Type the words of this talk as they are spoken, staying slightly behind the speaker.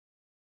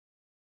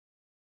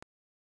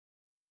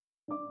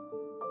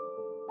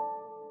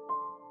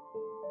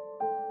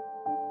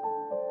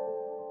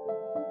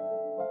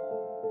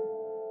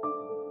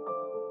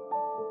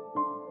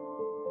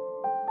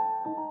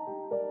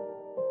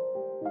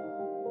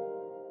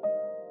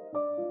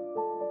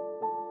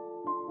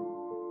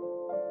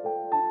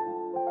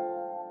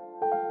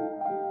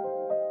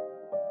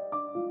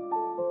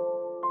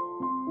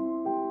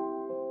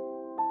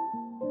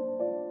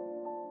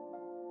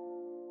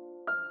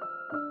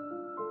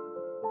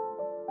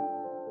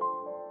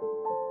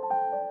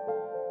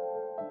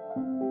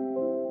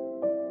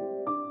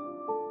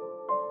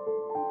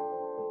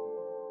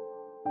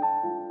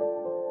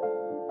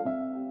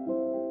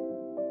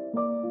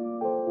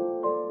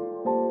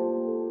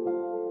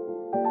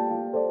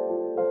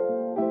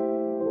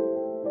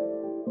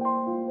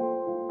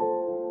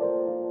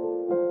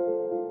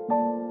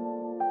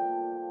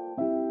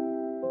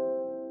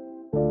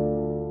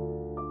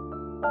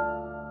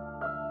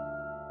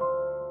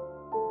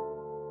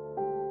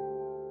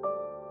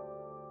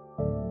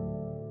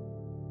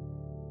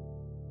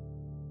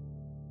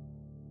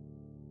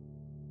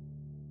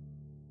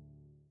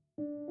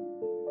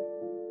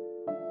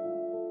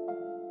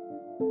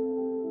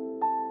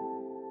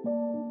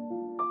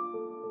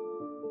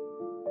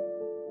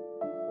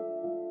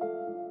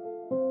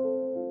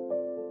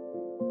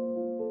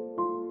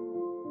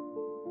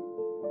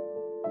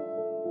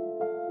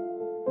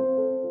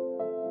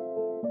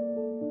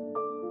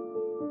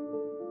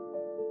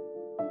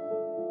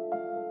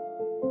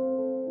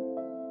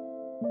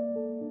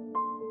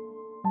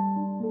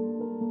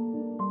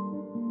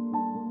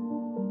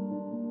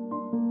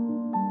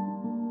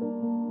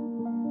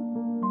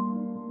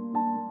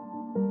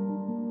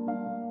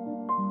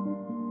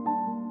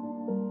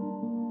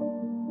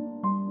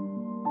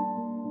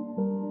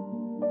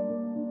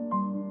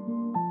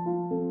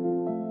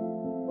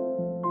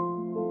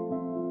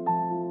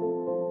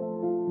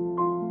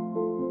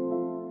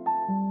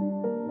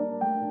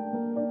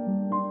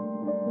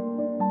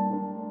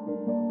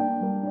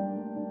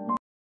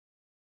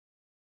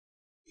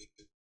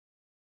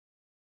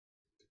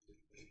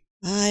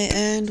Hi,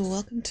 and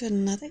welcome to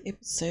another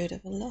episode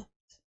of Aloft.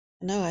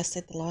 I know I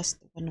said the last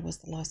one was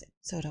the last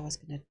episode I was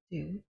going to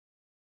do,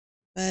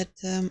 but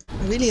I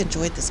really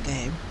enjoyed this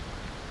game.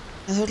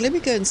 I thought, let me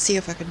go and see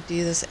if I can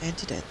do this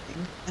antidote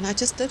thing, and I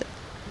just did it.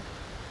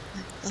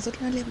 I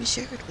thought, no, let me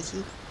share it with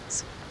you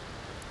guys.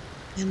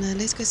 And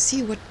let's go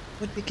see what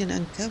we can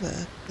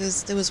uncover,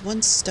 because there was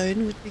one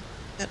stone which we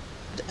could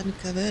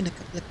uncover in a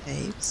couple of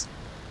caves.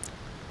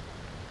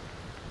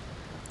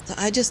 So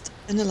I just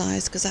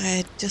analyzed because I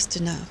had just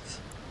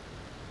enough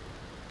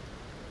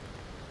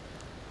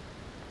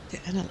to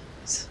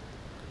analyze.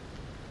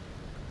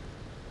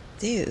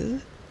 So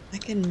I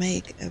can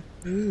make a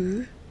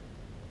brew.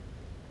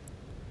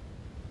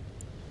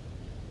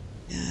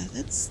 Yeah,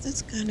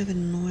 that's kind of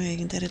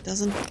annoying that it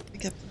doesn't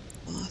pick up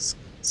the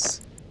baskets.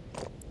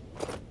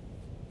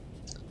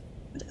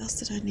 What else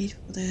did I need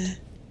for the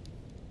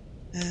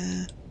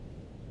oh,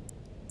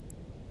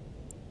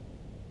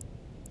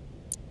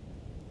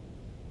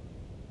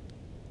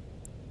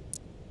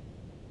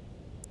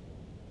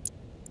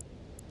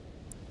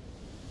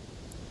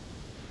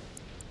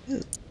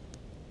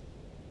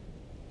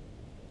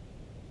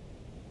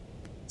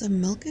 the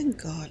milk and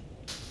garlic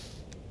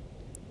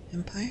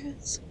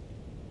vampires.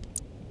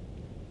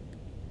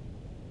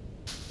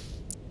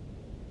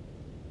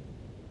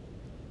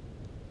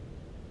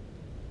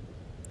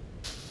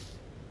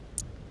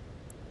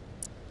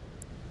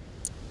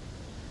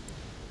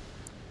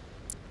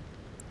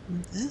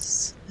 And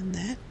this and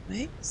that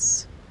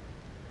makes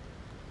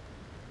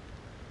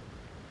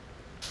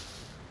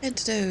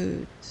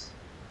antidote.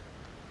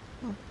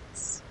 Oh,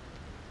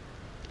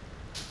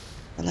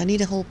 well, I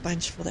need a whole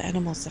bunch for the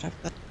animals that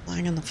I've got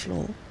lying on the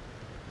floor.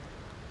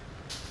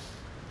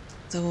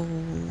 So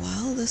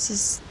while this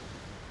is,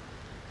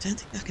 I don't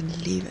think I can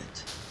leave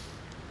it.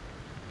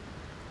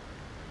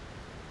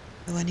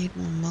 Oh, I need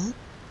more milk.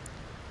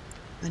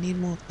 I need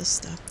more of this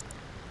stuff.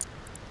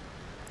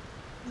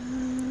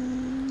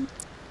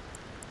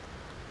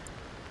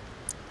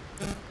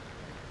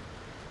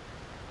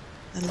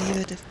 I'll leave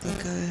it if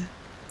they'll go.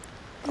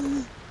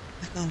 I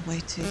can't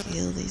wait to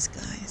heal these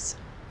guys.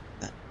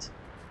 But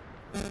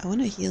I want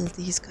to heal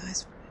these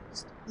guys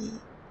first.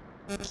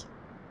 Did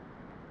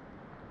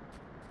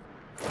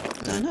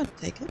I not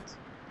take it?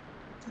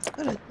 I've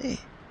got it there.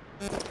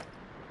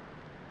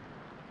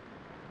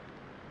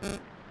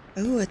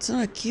 Oh, it's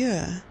not a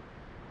cure.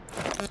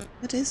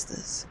 What is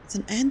this? It's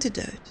an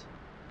antidote.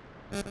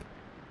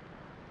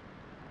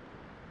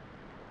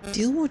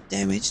 Deal more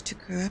damage to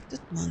corrupted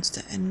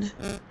monster and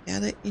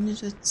gather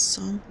injured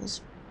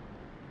samples.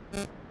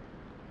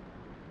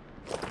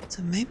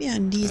 So maybe I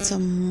need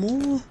some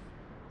more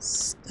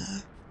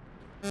stuff.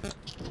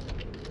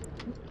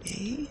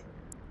 Okay.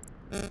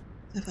 So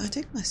if I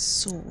take my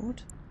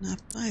sword and I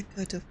apply a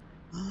coat of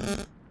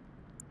armor.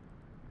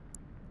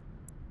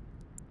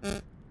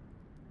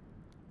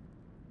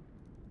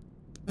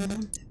 More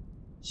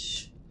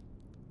damage.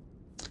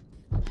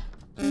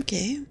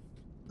 Okay.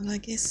 Well, I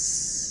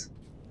guess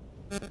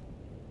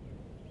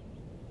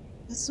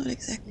That's not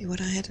exactly what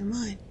I had in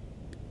mind.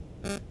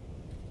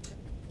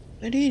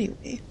 But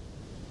anyway,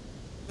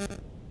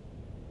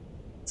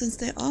 since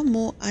there are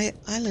more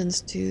islands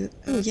to...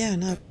 Oh yeah,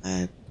 no,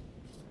 I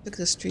took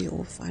this tree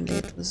off finally.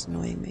 It was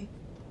annoying me.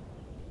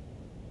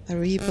 I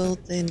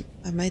rebuilt, then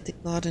I made the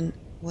garden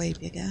way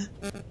bigger.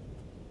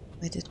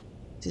 Made it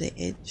to the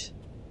edge.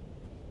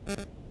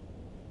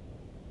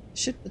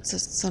 Should put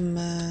some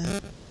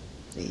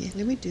let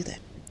me do that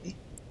quickly.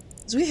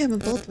 Because we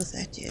haven't built with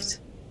that yet.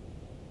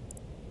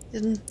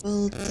 Didn't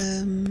build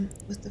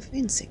with the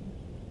fencing.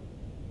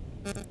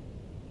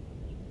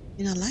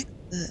 You know, I like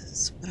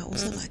this, but I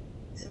also like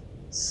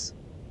this.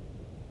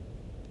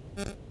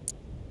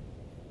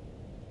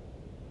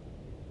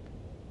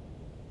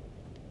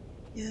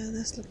 Yeah,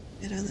 this looks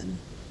better than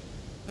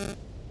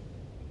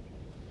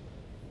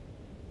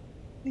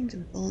trying to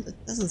build.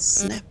 It doesn't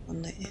snap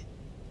on there.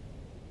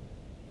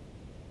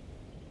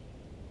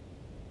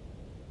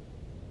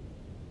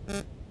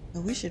 I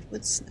wish it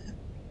would snap.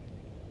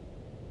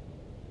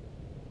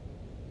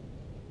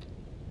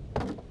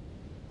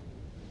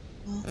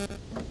 Well,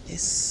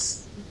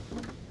 yes.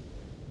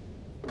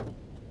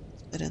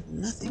 It's better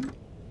than nothing.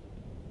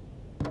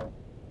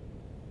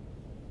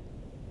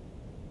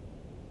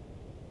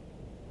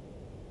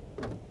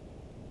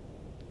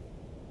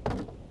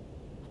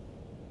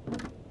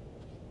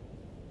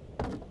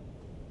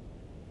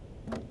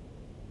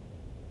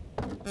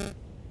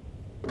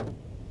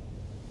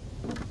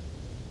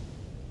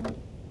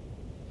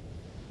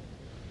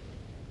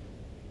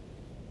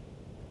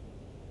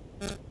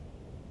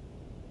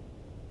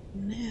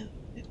 Now,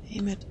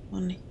 aim it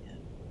on here.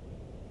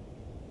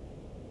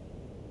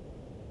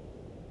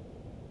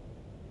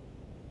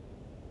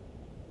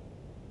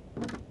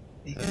 There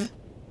you go.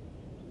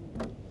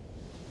 That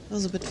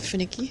was a bit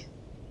finicky.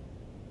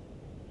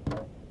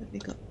 But we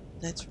got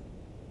that's right.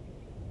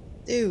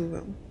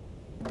 There.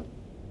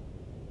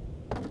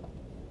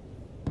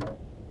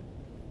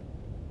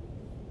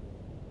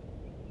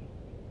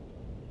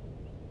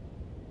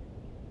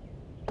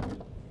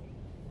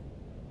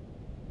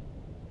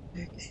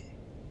 Okay.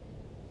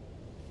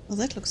 Well,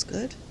 that looks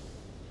good.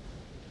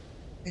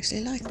 I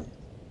actually like that.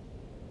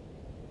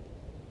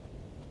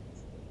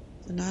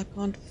 So now I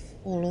can't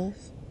fall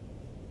off.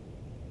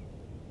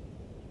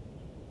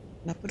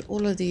 And I put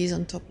all of these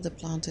on top of the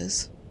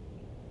planters.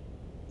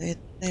 They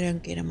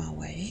don't get in my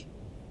way.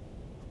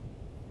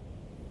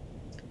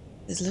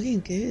 It's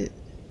looking good.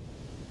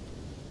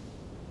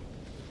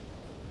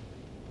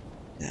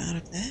 Go out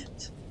of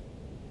that.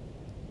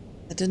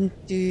 I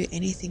didn't do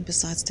anything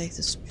besides take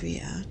this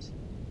tree out.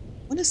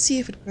 I want to see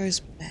if it grows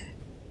back.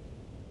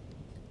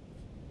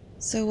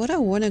 So what I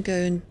want to go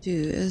and do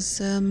is,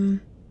 I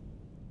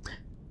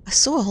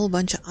saw a whole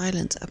bunch of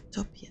islands up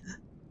top here.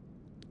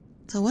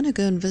 So I want to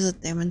go and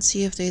visit them and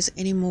see if there's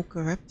any more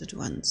corrupted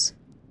ones.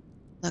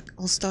 Like,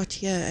 I'll start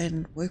here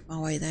and work my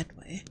way that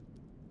way.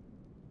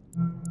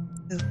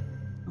 Oh,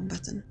 wrong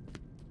button.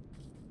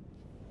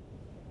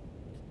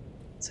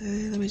 So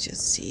let me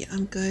just see.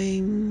 I'm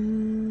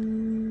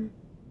going...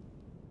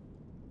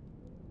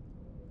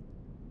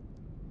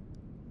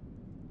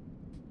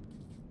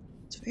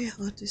 It's very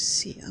hard to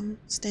see. I'm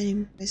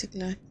standing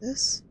basically like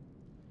this.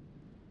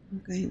 I'm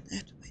going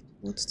that way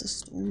towards the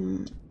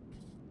storm.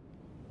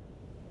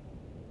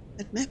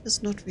 That map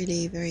is not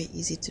really very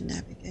easy to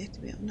navigate, to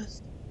be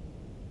honest.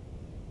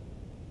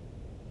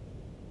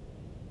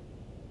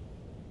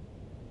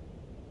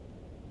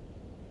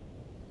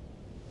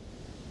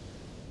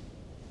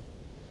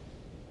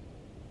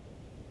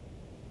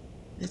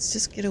 Let's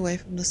just get away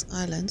from this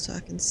island so I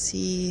can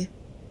see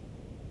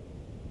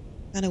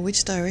kind of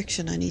which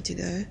direction I need to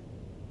go,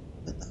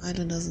 but the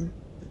island doesn't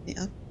put me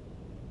up.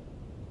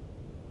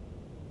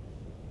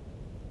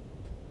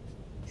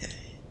 Okay,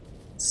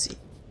 let's see.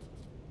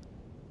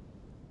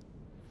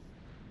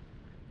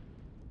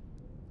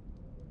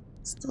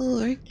 Still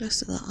very close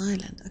to the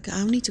island. Okay,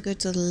 I need to go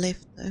to the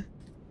left though.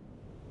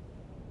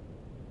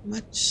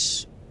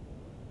 Much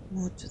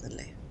more to the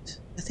left.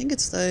 I think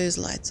it's those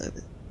lights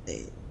over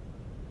there.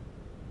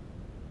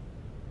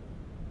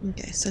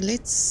 Okay, so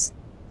let's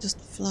just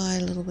fly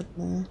a little bit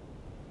more.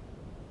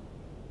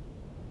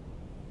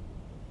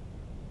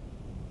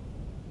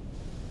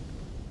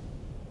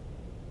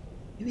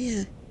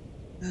 Maybe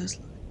those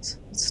lights.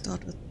 Let's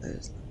start with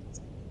those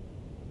lights.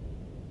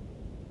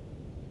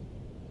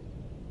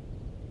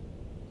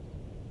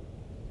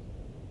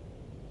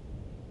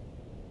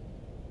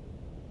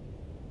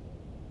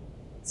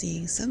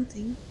 Seeing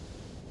something.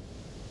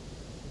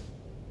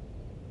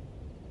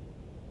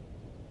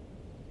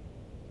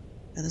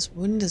 Now this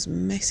wind is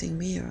messing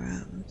me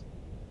around.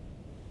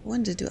 I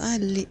wonder, if I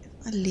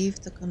leave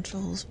the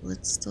controls, will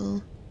it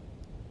still...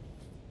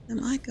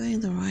 Am I going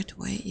the right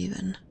way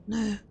even?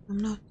 No, I'm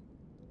not.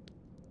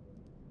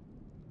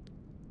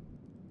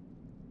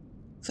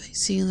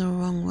 Facing the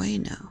wrong way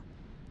now.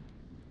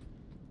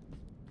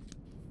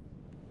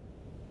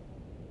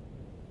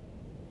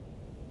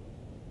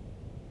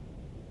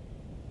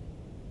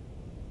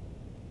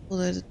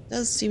 Although there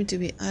does seem to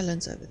be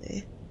islands over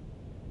there.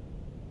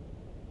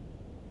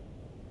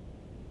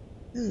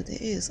 Oh, there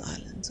is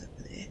islands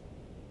over there.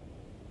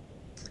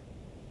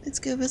 Let's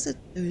go visit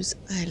those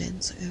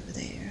islands over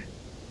there.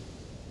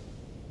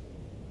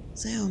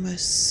 They are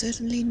most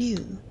certainly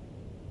new.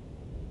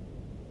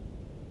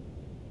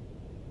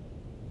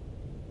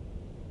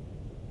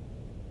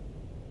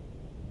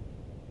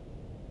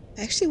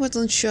 I actually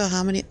wasn't sure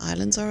how many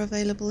islands are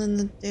available in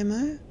the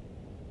demo,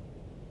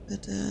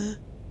 but it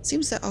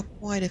seems there are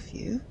quite a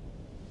few.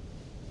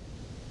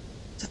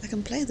 So I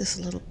can play this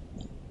a little bit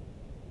more.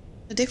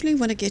 I definitely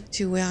want to get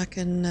to where I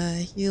can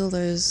heal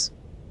those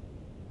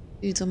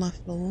dudes on my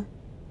floor.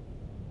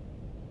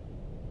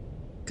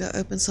 Go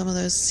open some of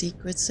those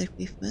secrets that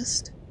we've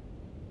missed.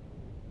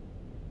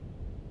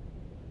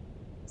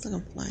 It's like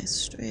I'm flying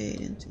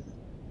straight into the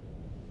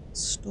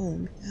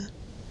storm here.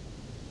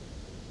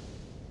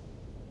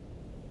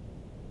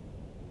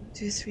 1,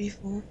 2, 3,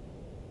 4,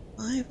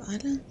 5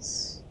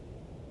 islands,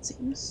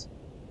 seems.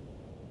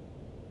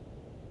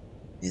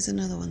 There's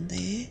another one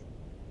there.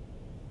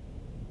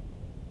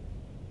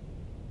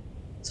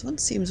 This one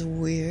seems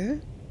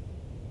weird.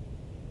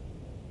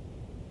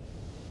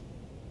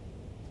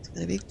 It's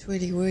got a big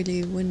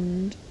twirly-whirly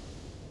wind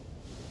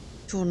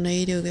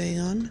tornado going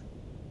on.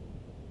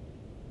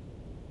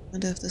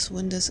 Wonder if this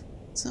wind is...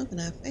 It's not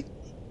gonna affect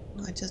me.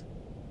 Oh, I just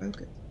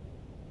broke it.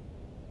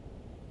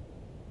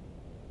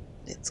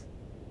 Let's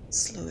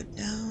slow it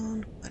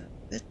down quite a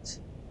bit.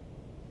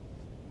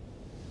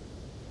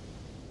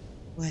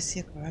 Oh, I see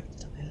a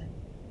corrupted island.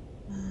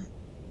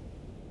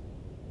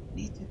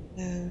 Need to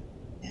go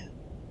down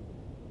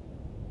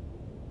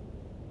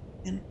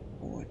and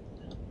forward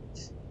a little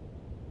bit.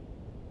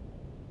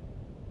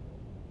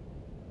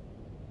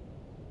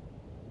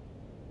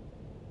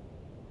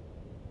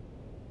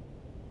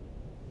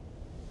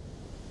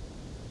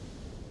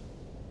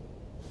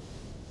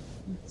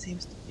 It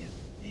seems to be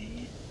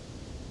okay.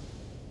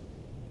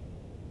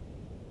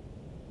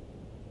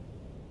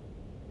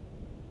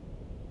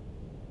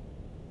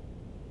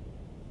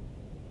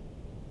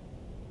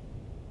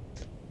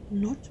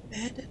 Not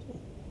bad at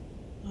all.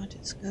 I'll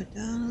just go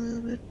down a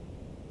little bit.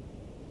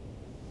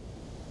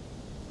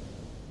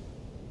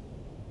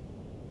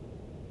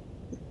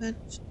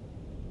 But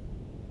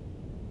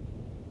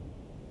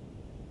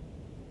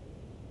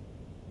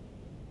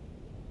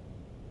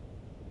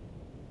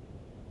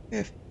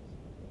perfect.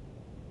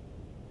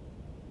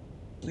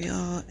 We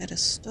are at a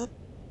stop.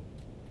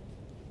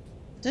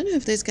 I don't know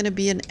if there's going to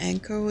be an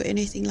anchor or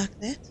anything like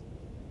that.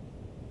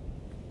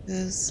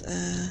 Because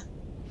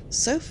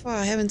so far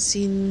I haven't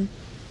seen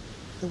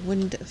the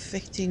wind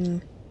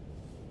affecting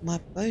my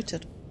boat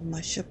at all,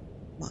 my ship,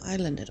 my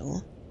island at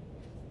all.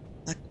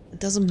 Like, it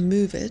doesn't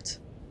move it,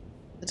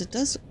 but it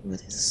does. Oh,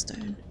 there's a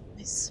stone.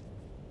 Nice.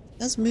 It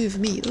does move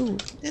me. Oh,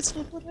 that's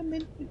not what I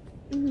meant to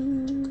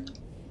do.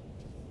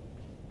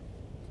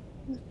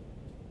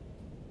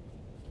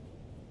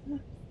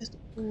 That's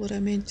not what I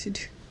meant to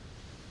do.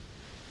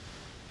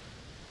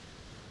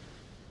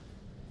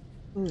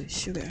 Oh,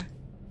 sugar.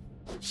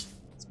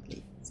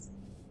 Please.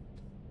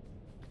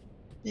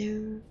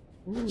 No.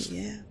 Oh,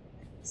 yeah.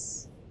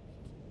 Thanks.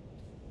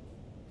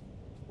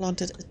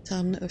 Planted a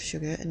ton of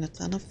sugar and a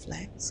ton of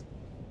flax.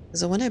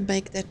 Because I want to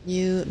make that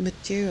new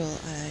material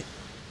I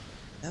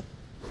picked up.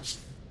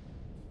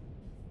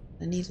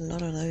 I need a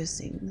lot of those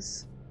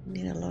things. I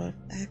need a lot of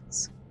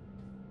flax.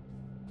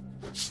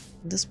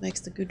 And this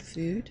makes the good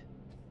food.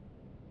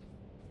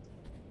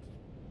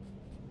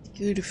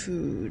 Good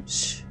food.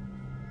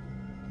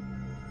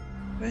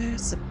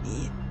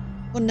 Recipe.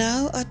 For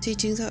now, our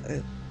teachings are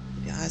open.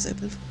 Keep your eyes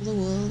open for all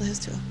the world has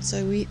to offer.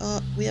 So we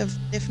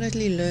have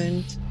definitely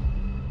learned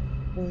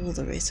all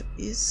the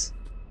recipes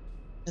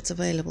that's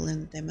available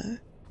in the demo.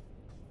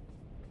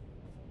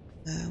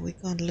 We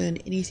can't learn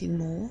anything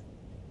more.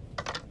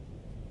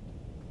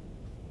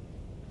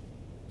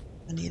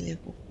 I nearly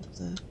walked off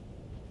the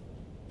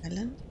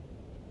island.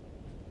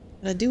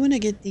 But I do want to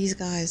get these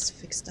guys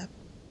fixed up.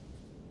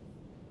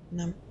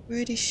 And I'm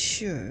pretty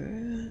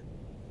sure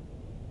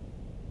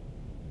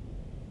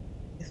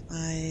if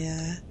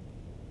I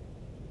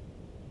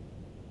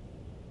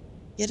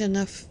get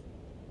enough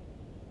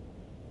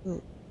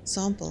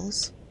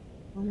samples.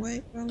 Wrong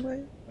way, wrong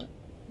way.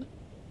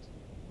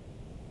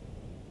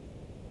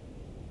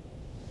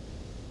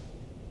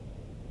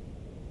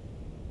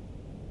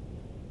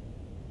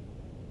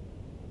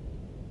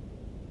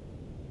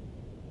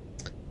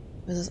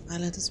 But this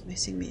island is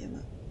messing me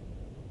up.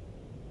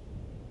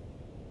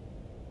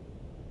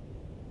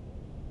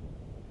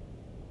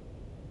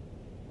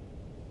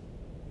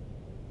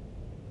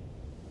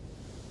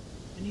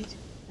 I need to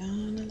go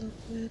down a little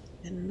bit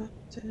and not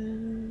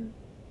turn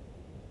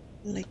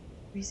like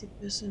a crazy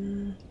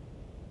person.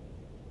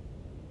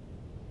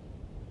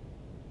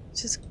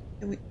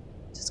 Can we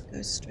just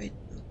go straight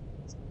up?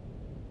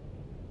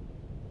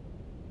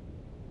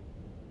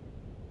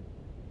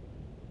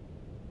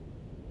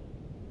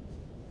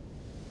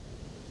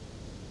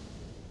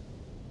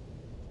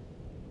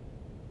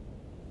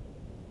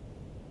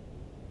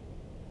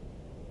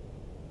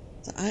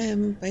 So I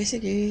am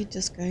basically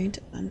just going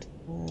to hunt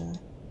for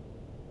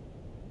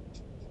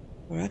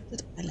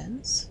corrupted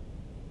islands.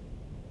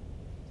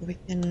 we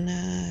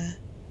can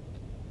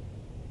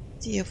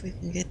see if we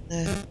can get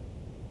the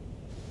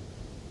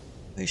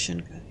potion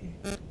going.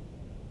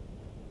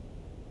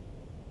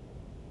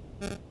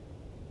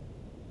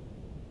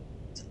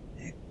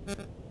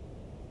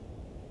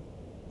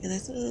 Yeah,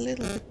 there's a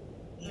little bit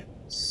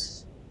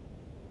close.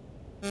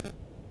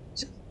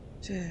 Just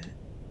to...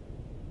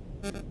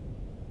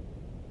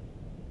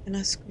 Can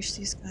I squish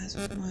these guys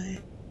with my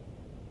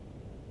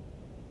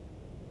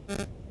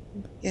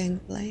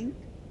gangplank?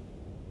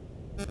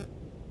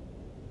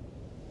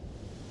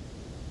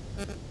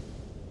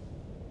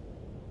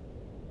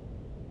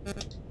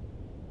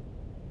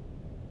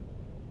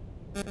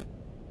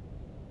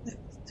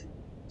 That's too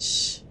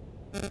much.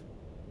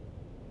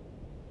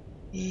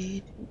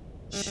 Too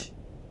much.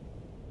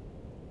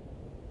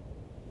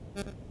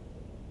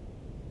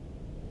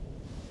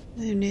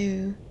 Oh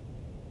no.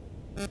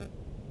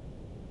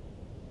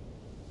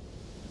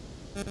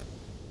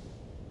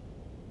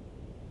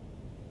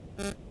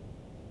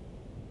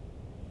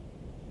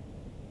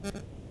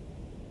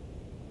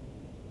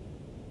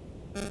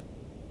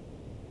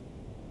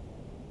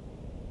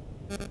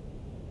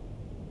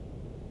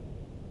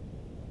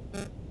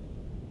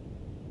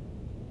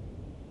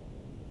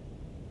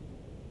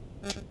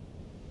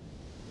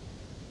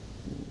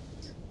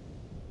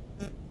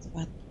 It's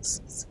about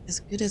as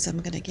good as I'm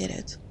gonna get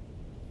it.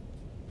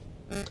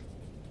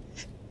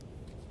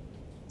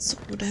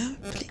 Sort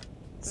out,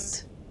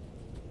 please.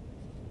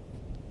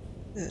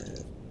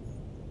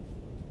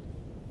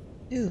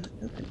 Ooh,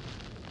 open.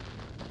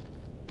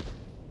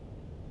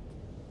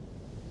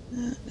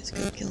 Let's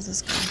go kill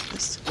this guy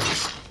first.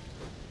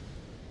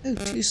 Oh,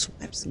 2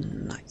 swipes,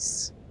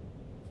 nice.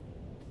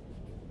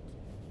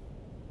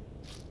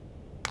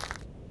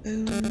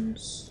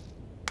 Bones.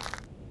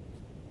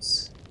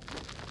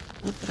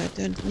 Not that I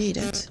don't need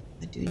it.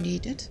 I do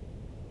need it.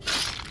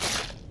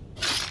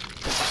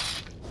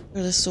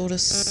 But this sword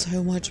is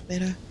so much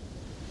better.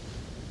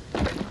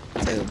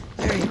 So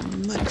very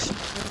much.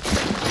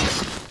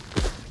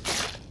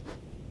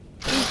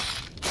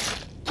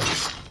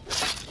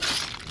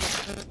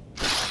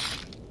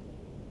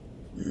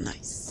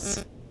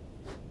 Nice.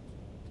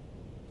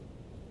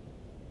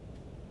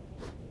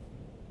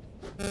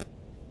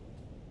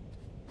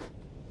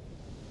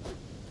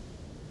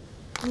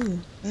 Ooh,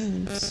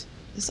 bones.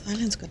 This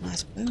island's got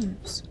nice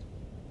bones.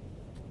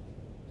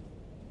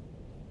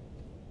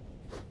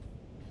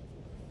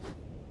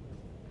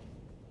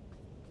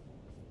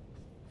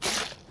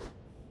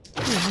 Oh,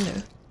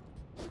 hello.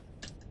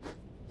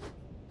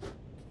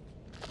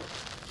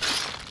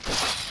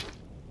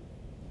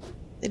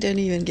 They don't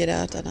even get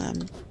out and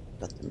I'm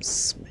got them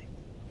smacked.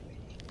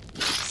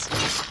 Nice.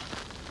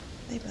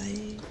 Bye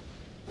bye.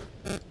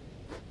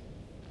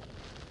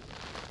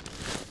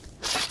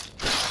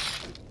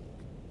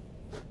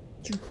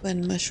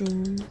 Burn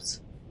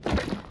mushrooms. Ooh,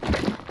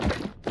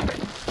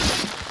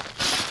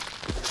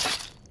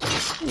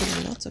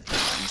 lots of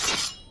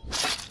things.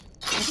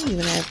 I don't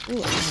even have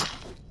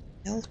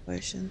health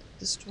potion.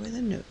 Destroy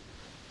the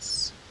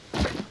notes.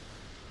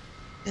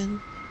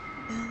 Dun,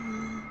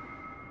 dun.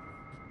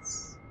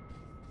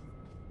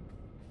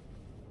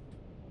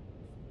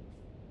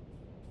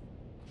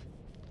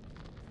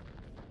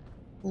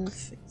 All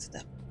fixed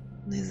up.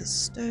 There's a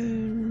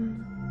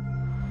stone.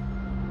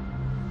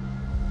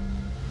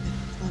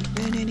 Can't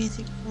burn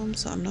anything from,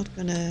 so I'm not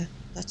gonna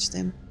touch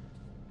them.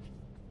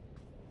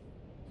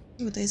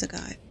 Oh, there's a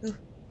guy. Oh,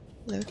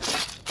 hello.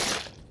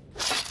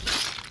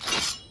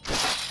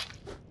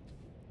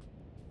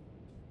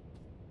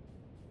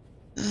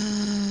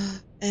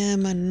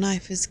 And my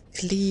knife is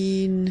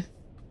clean.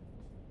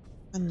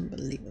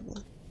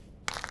 Unbelievable.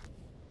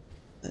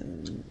 I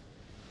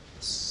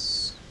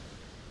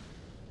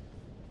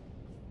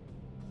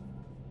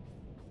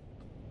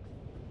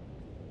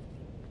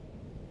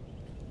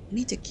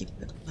need to keep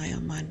an eye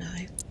on my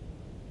knife.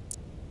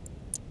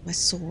 My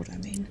sword, I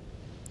mean.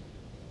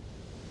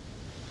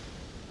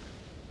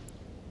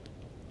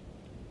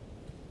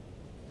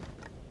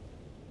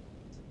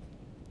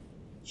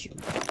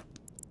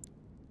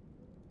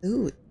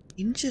 Ooh,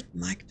 injured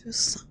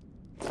microsign.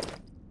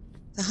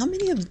 So how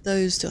many of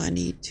those do I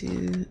need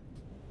to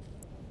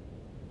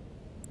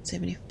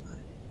 75?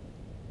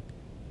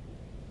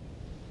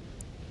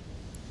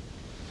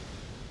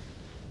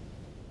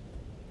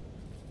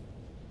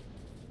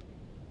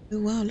 Oh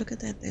wow, look at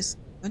that, there's a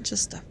bunch of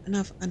stuff. And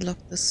I've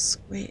unlocked this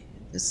square,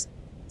 this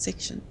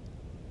section.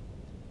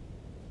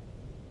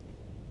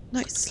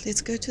 Nice,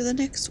 let's go to the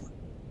next one.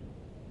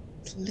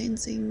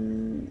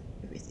 Cleansing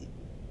everything.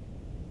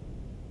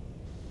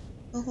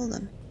 Oh, hold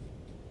on.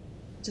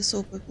 I just saw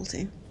a purple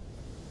thing.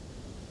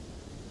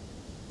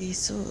 He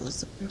saw it was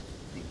the purple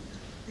thing.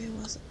 Where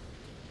was it?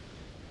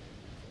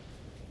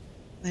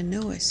 I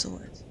know I saw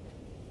it.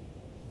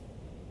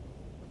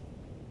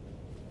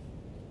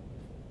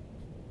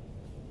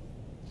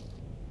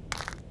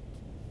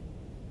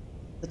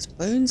 If it's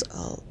bones,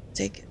 I'll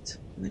take it.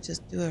 Let me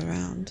just do a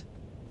round.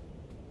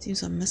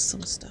 Seems I missed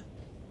some stuff.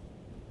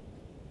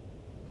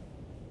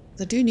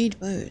 I do need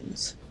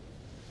bones.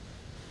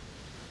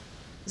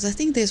 Because I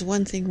think there's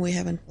one thing we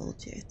haven't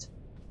built yet.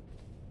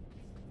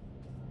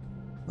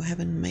 Or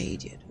haven't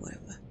made yet,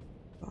 whatever.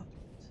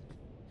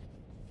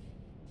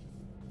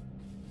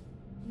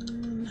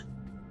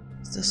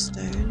 It's the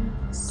stone.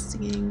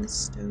 Singing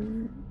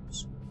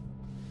stones.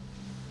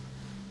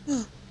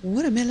 Oh,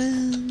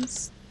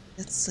 watermelons.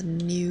 That's a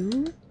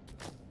new.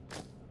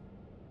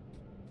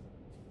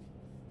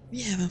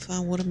 We haven't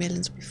found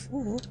watermelons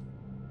before.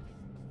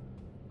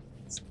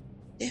 It's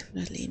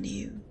definitely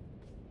new.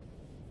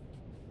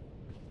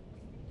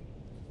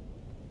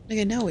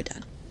 Okay, now we're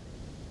done.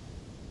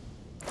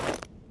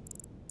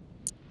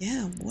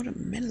 Yeah,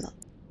 watermelon.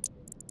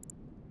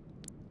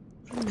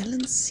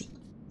 Watermelon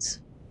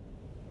seeds.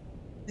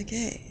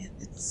 Okay,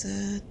 let's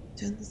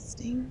turn this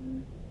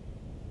thing.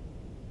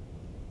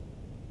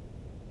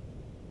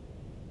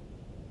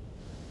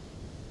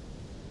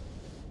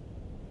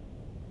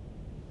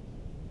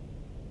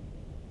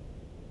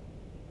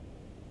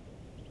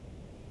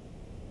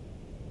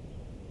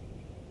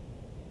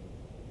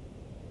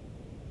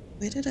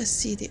 Where did I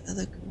see the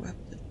other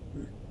corrupted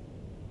one?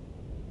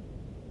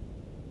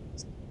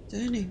 It's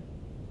turning.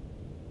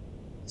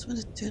 I just want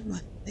to turn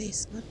my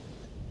face, not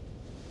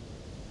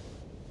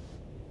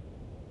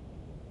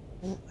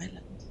the whole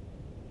island.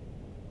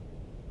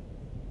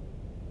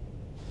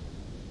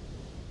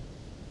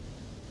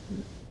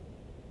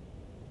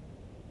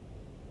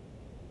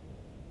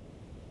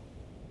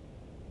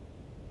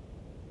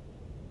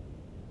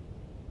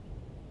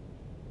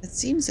 It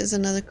seems there's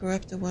another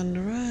corrupted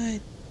one right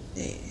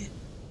there.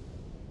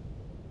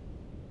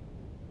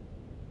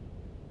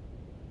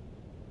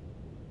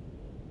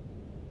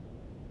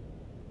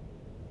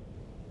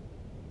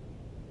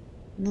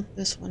 Not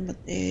this one,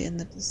 but there in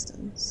the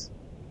distance.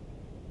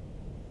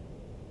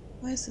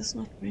 Why is this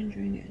not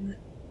rendering in?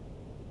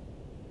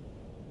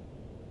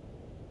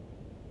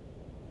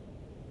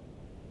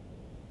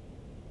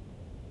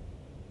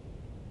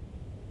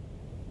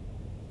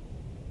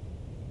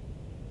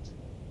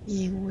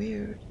 Being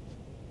weird.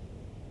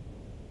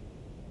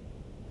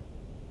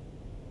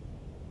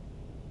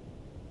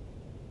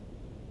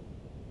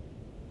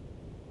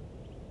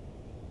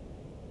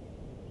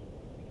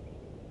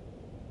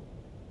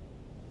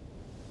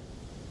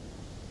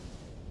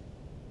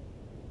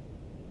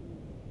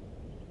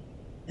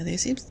 Yeah, there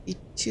seems to be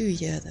two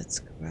here that's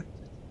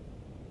corrupted.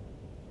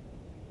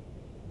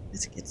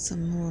 Let's get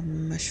some more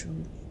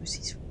mushroom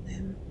juices for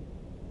them.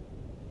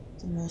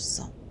 Some more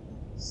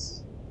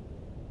samples.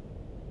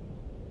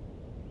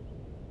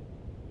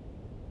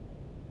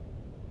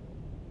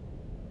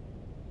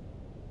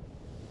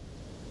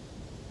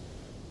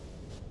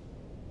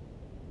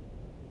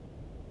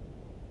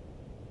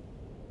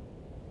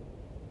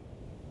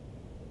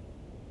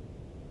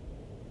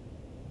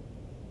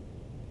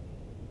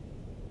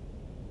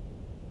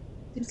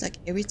 Seems like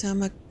every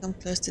time I come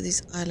close to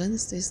these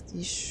islands, there's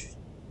these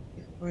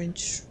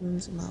orange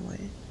shrooms in my way.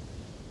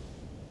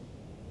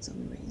 For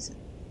some reason.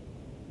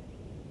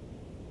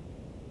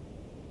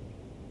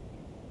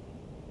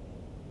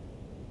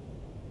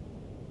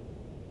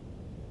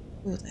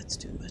 Oh, that's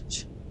too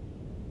much.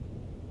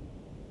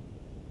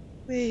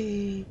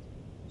 Wait.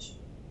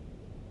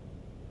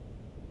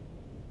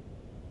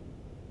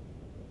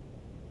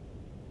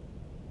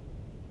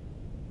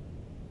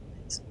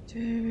 Let's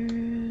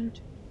turn.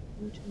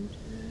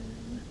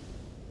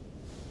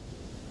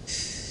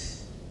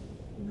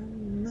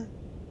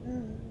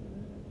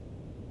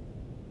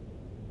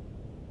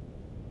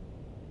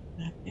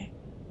 Okay,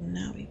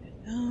 now we go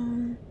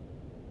down.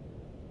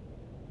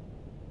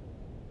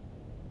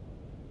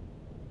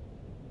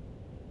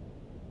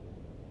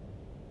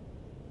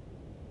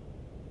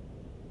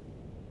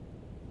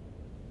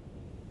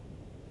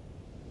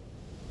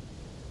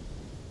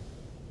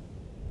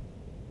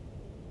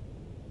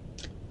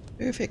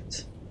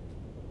 Perfect.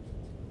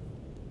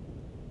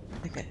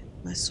 Okay,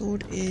 my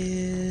sword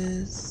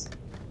is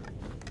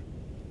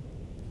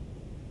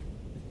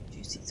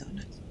juices on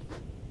it.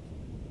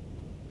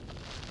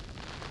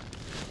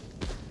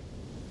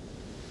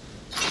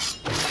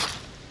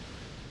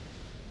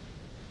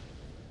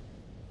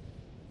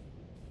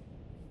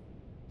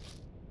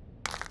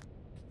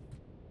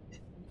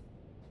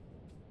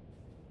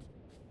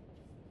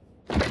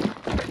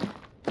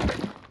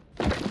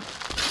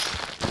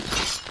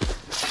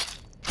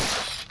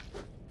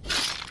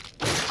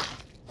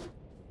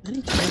 I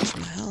need to watch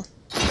my health.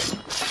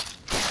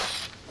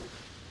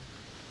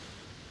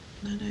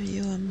 No,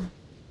 you,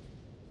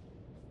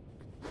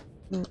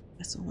 oh,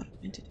 that's not what I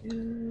meant to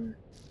do.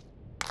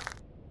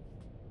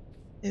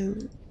 Oh.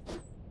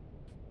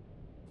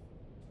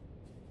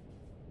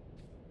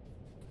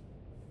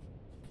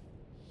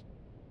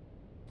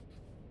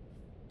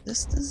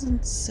 This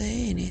doesn't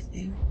say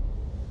anything.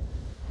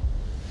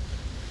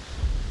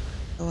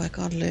 Oh, I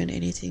can't learn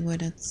anything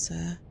when it's,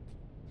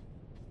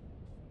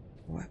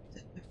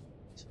 corrupted.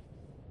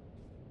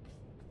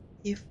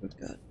 You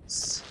forgot.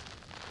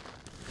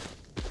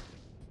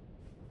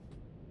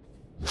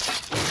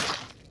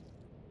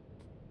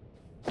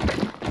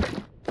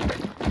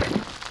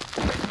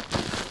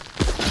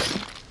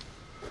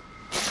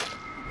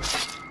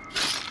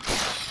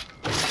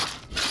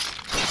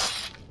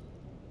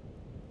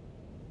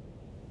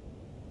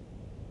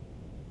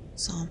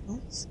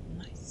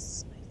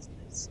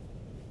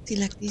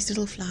 pretty, like these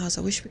little flowers.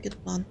 I wish we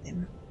could plant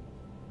them,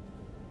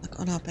 like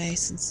on our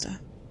base and stuff.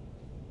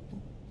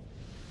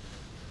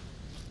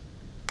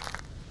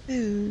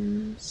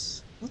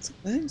 Bones. Lots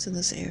of bones in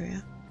this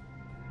area.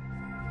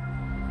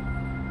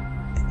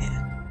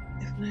 Yeah,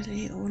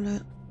 definitely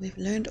we've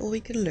learned all we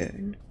can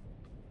learn.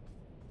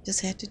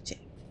 Just had to check.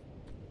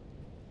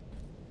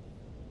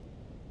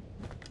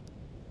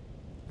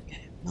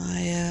 Okay,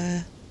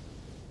 my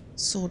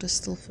sword is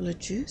still full of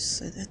juice,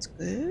 so that's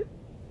good.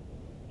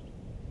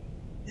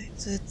 Okay,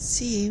 so it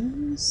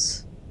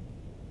seems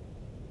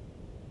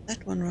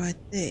that one right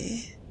there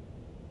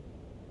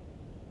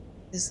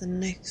is the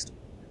next one.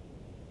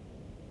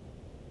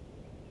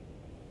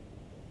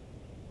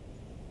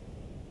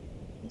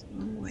 There's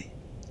one way.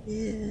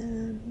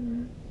 Yeah.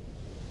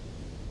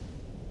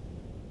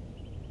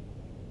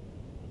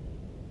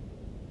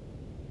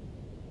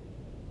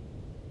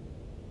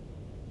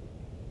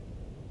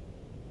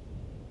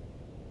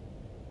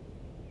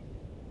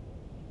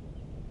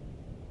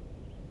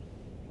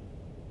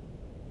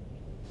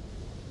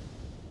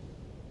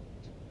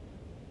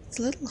 It's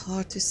a little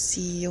hard to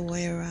see your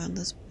way around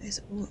this place.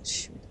 Oh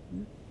shoot.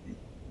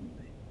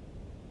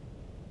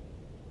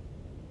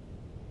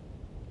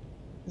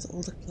 With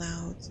all the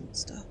clouds and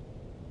stuff.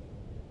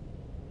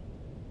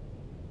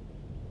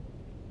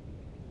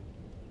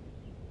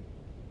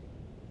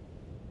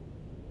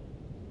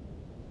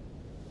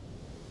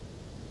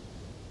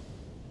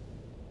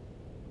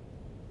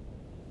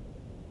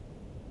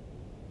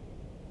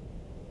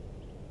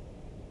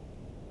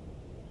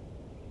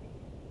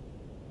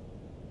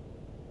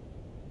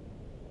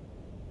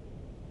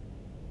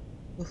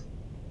 Oof,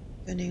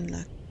 turning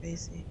like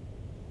crazy.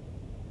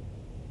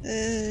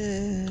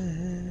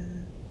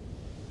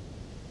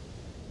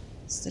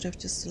 Instead of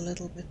just a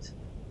little bit.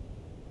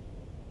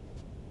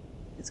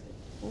 Let's go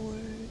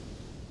forward.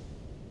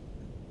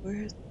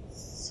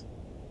 Backwards.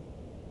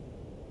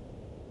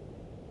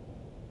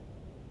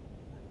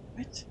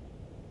 Right.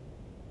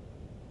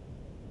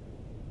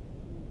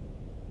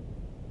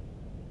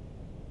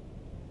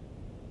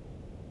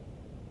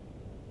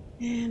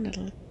 And a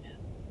little bit.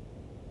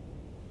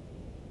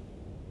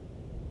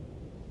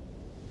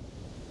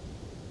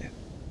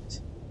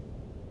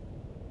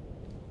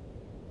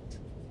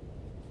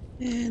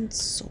 And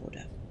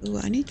soda. Oh,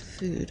 I need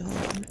food. Hold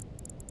on.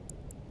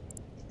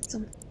 Get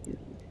some food.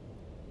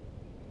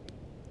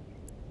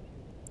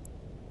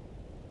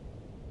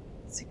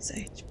 6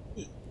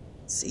 HP.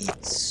 Let's see.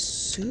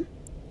 Soup.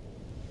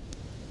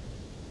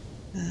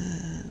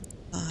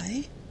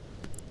 Pie.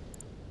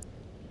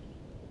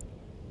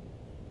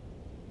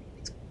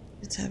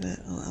 Let's have a.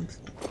 Oh, I'm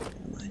full.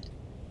 Never mind.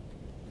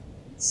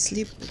 Let's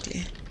sleep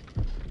quickly.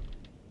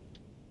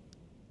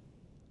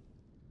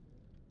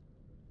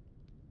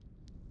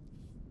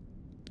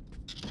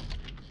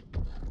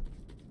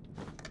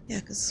 Yeah,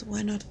 because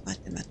why not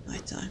fight them at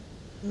night time?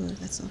 Oh,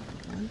 that's not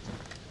what I want.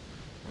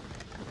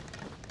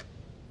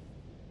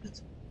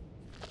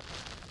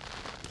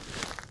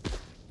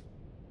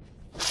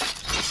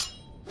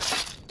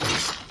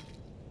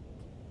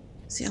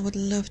 See, I would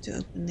love to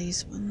open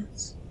these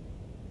ones.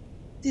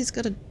 He's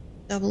got a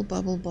double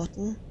bubble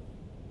bottle.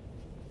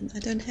 And I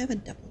don't have a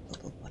double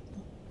bubble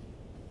bottle.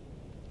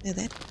 They're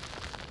that.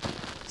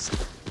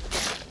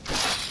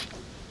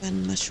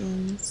 Fun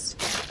mushrooms.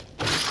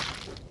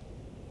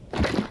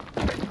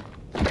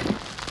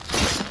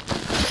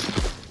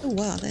 Oh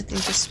wow, that thing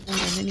just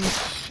spawned on anyway.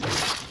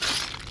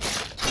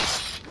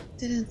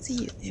 Didn't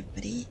see you there,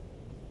 buddy.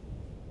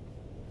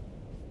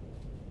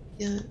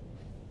 Yeah.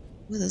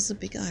 Well, this is a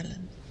big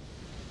island.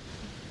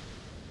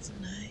 It's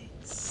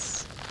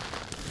nice.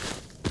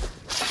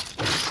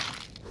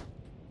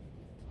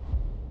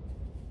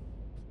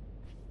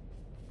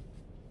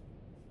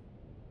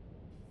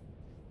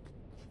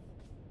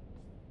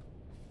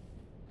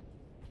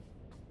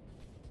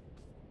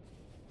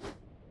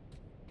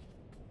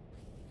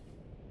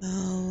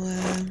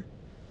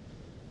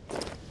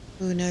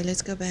 Oh no,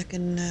 let's go back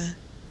and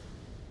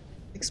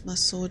fix my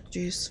sword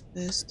juice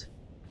first.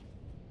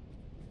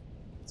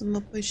 Some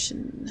more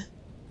potion.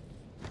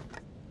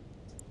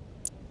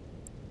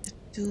 A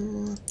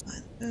tool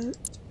by the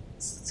boat.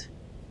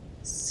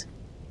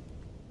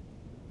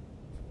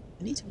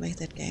 I need to make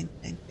that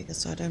gangplank bigger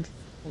so I don't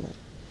fall off.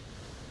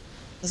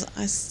 Because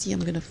I see I'm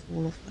gonna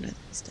fall off one of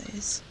these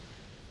days.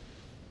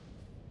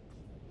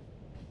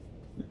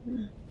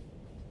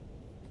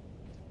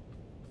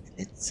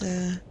 Let's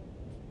ow.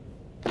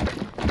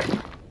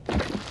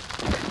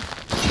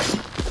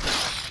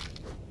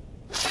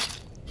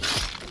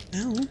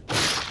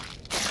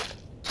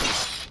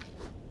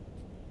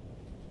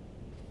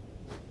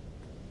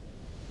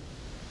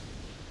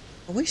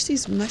 I wish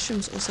these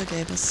mushrooms also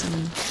gave us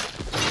some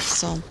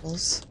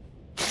samples.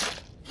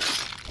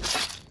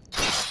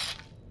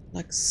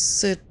 Like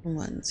certain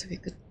ones, if you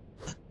could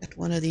cut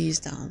one of these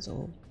down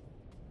or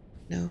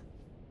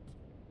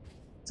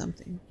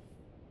something.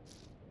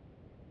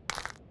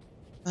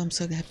 I'm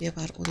so happy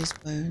about all these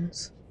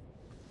bones.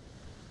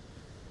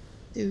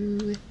 Do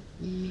it.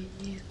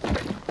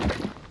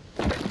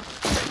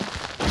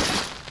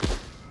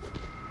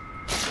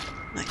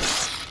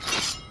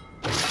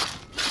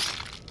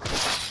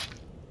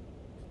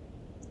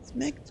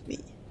 Smacked me.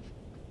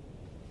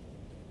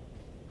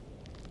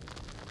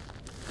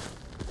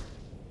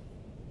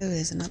 Oh,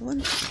 there's another one.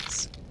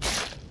 Yes.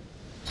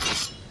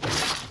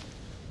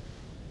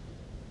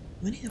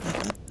 How many have I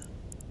got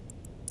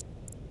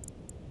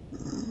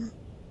now?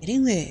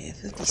 Getting there.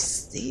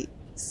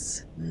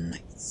 56.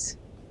 Nice.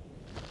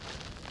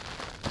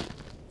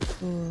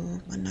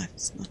 Oh, my knife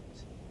is not.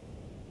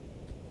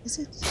 Is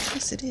it?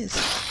 Yes, it is.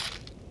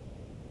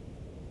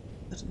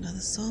 Got another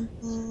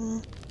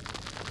sample.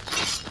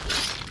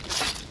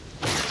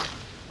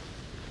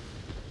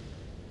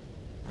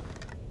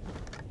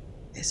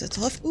 Okay, so it's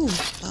half. Ooh, wow.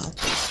 Got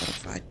a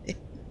fried there.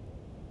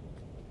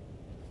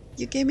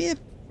 You gave me a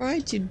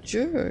fried, you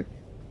jerk.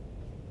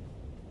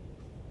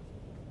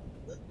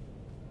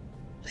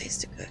 Place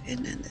to go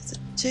in, and there's a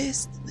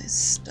chest, and there's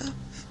stuff.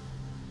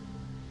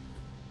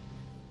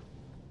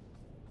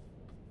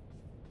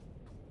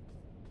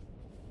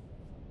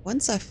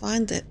 Once I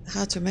find that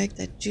how to make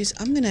that juice,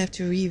 I'm gonna have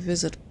to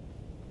revisit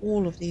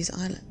all of these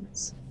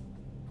islands.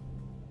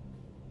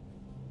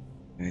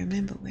 I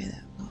remember where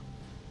they are.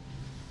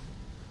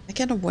 I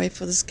cannot wait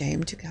for this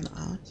game to come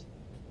out.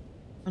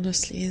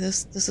 Honestly,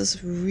 this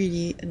is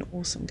really an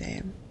awesome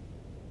game.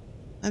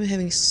 I'm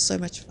having so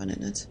much fun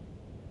in it.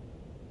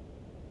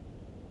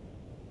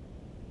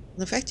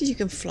 The fact that you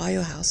can fly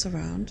your house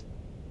around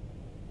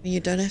and you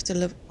don't have to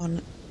live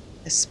on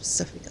a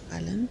specific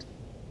island.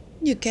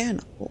 You can,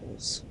 of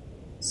course.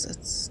 So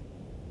it's...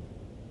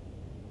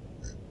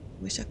 I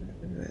wish I could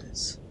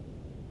reverse.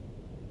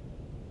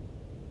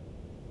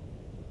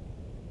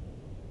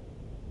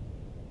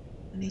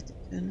 I need to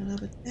turn a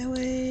little bit that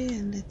way,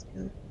 and let's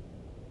go.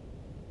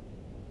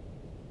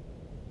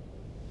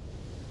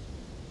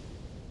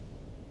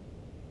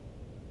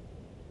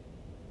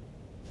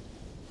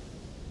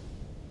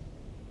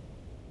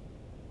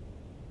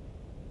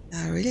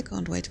 I really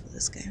can't wait for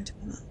this game to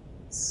come out.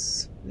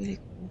 It's really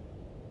cool.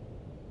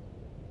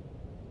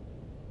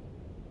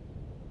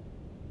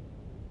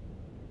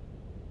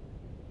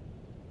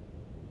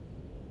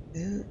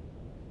 Oh.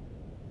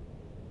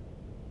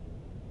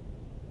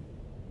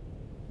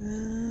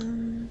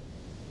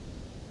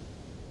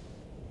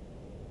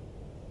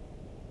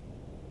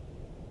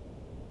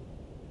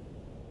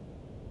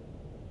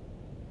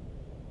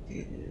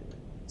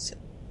 So.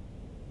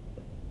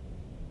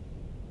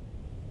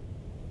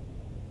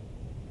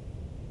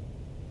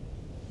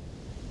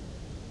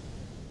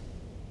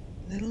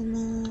 Little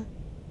more,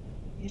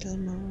 little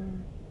more.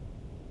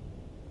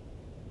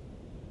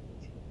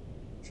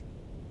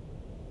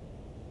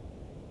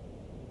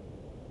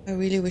 I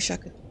really wish I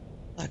could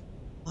like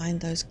bind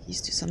those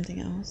keys to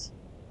something else.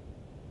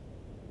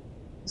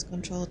 This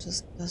control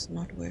just does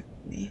not work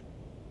for me.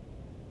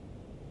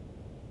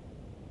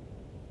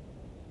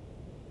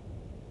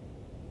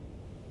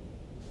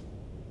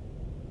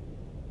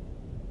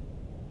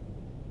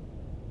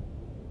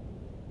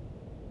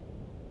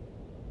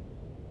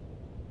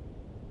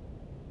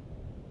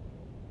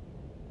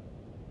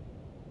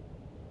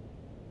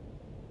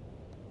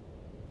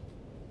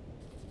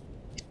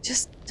 It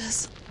just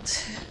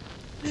doesn't.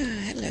 Oh,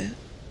 hello.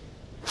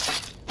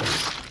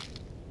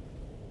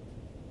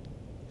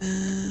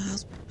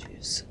 How's my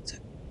juice? It's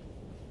okay.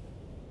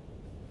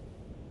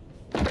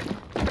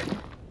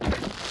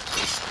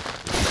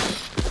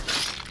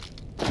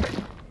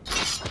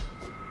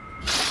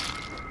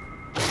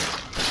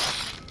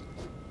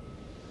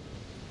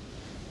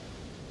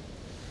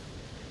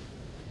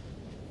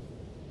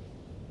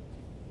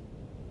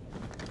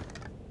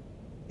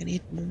 I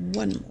need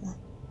one more.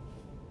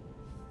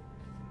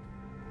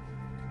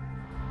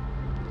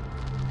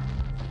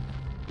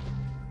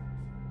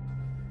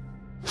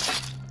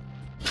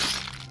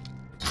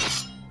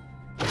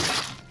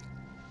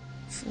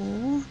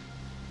 Four.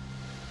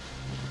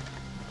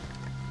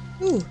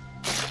 Ooh,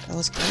 that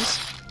was close.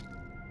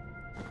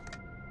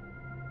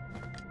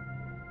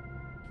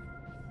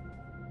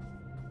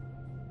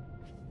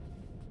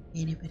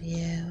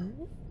 Anybody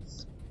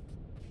else?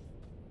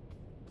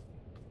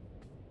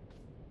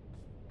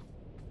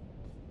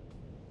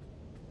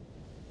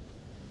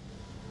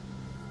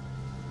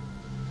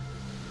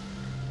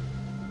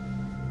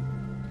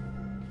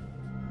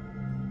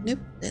 Nope,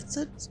 that's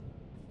it.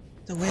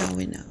 So where are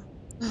we now?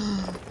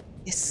 Oh,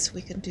 yes,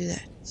 we can do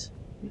that.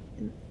 We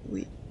can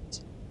wait.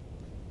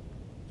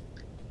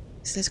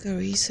 So let's go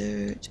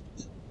research.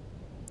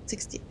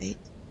 68.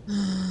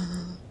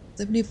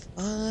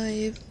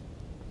 75.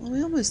 Well,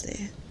 we're almost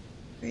there.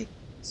 Very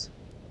close.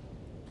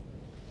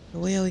 So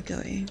where are we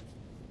going?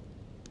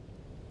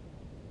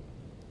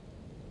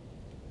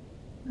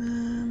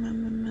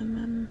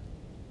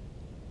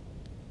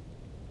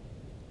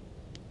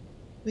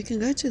 We can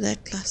go to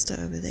that cluster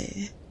over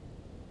there.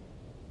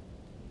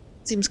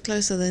 Seems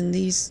closer than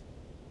these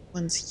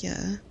ones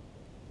here.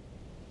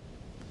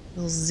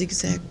 Little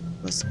zigzag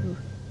across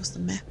the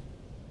map.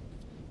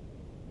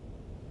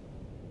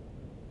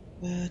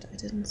 But I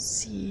didn't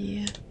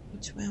see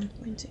which way I'm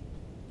pointing.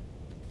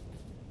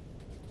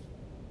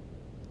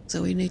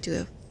 So we need to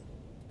have...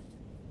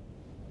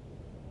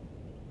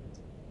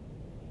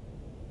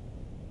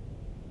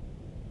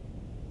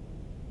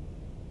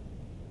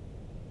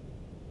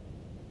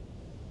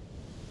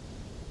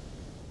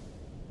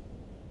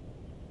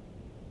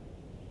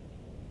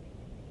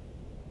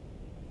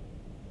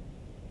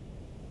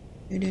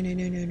 No, no, no,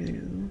 no, no, no,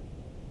 no.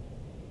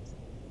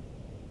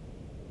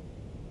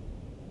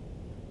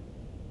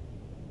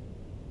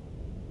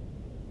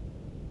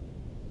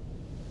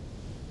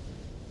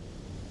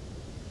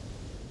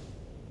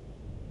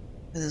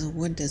 There's a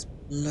wind that's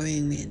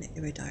blowing me in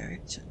every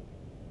direction.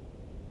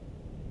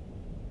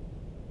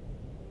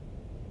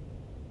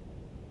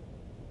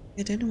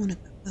 I don't want to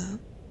go up.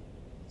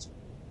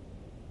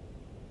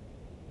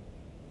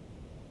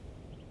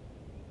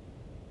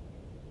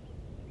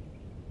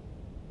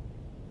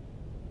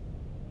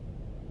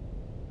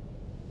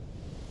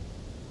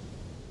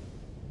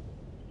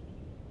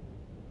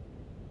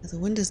 The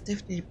wind is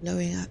definitely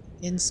blowing up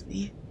against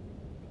me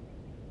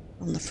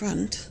from the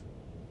front.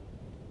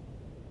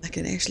 I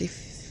can actually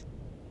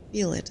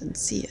feel it and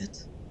see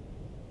it.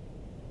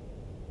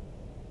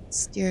 It's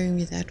steering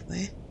me that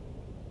way.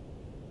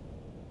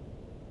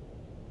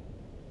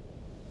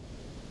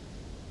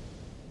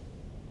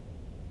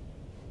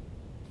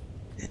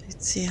 Okay,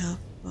 let's see how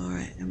far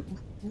I am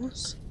off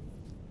course.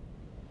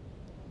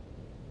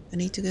 I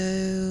need to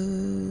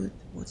go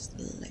towards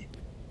the left.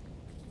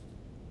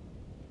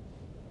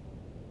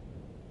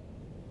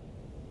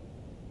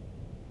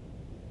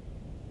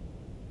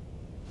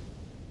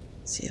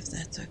 See if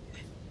that's okay.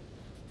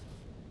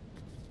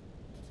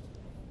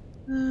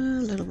 A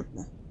little bit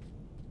more.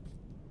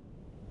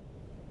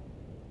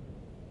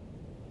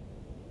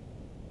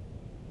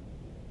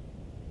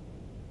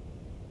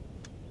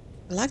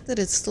 I like that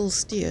it still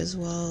steers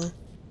while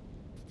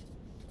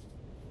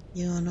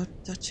you are not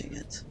touching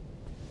it.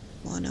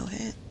 Or no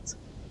hands.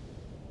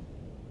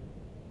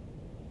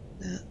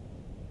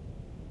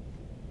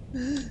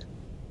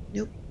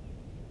 Nope.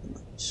 Too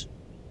much.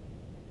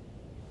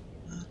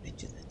 Oh, I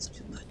bet you that's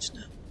too much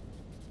now.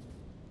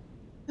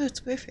 No, it's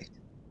perfect.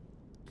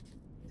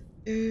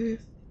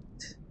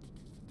 Perfect.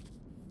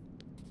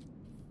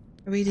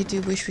 I really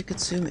do wish we could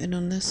zoom in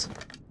on this.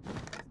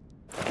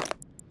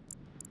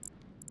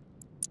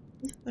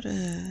 But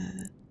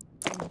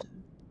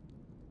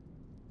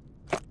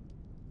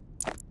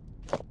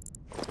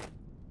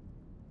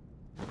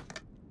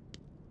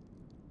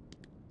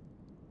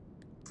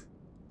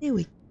there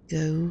we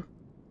go.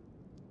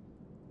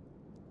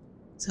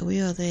 So we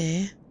are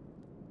there.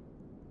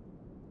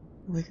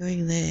 We're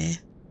going there.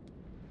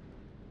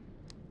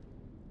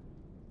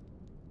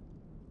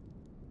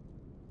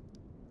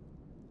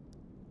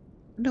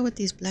 I wonder what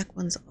these black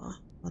ones are.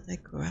 Are they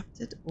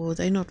corrupted or are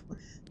they not?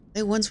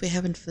 They're ones we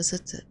haven't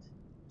visited.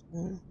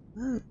 Oh,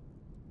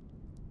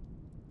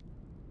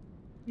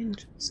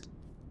 interesting.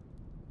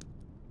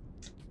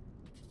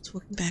 It's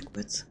walking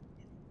backwards.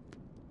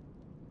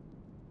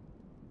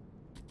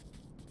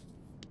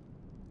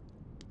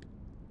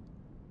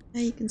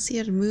 Yeah, you can see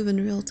it move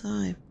in real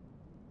time.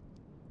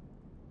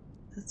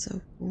 That's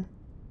so cool.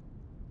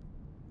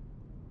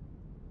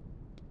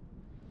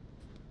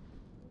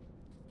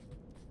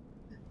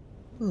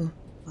 Oh,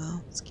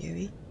 wow,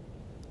 scary.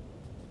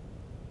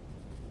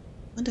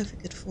 Wonder if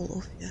it could fall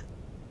off here.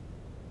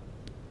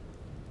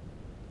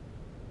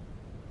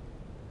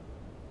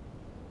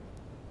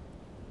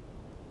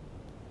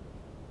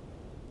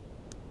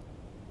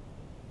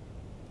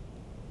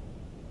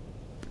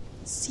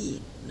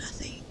 See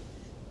nothing.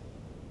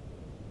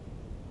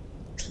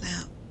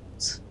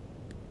 Clouds.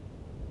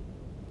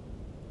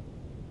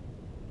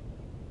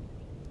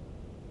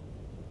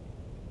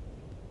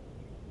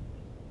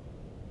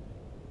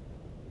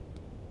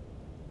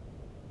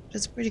 But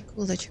it's pretty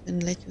cool that you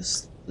can let your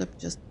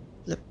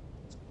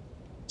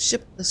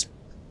ship this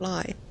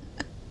fly.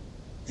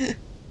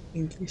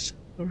 English,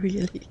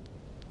 really.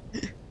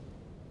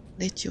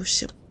 Let your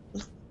ship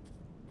fly.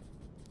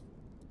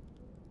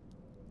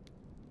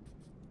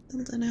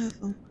 I don't know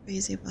if I'm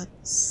crazy about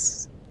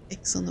this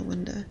X on the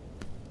window.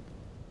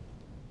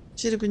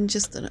 Should have been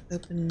just an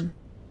open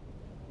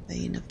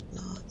pane of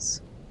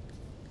glass.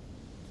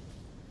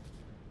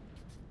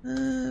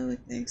 We're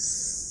going.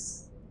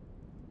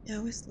 Yeah,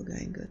 we're still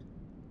going good.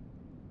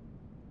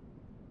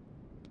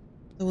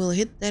 So we'll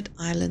hit that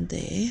island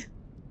there.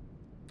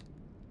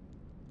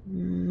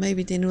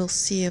 Maybe then we'll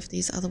see if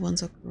these other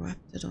ones are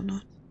corrupted or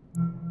not.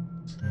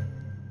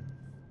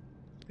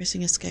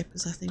 Pressing escape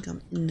because I think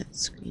I'm in that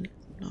screen.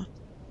 I'm not.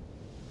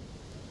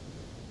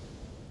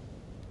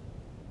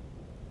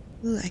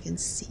 Ooh, I can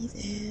see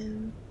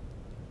them.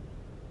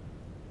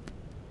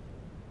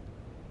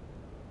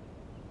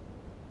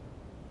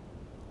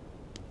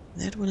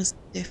 That one is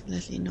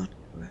definitely not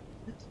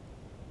corrupted.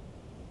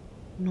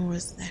 Nor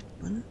is that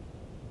one.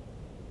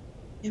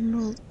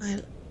 Emerald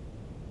Island.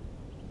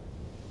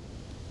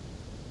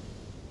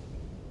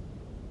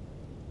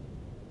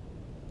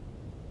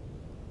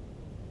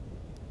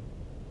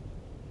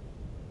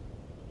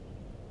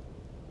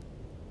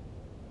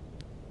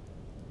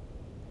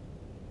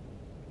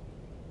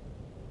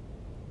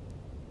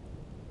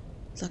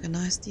 It's like a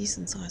nice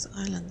decent sized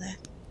island there.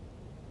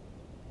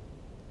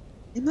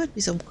 There might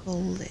be some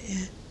coal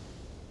there.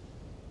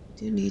 We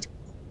do need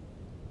coal.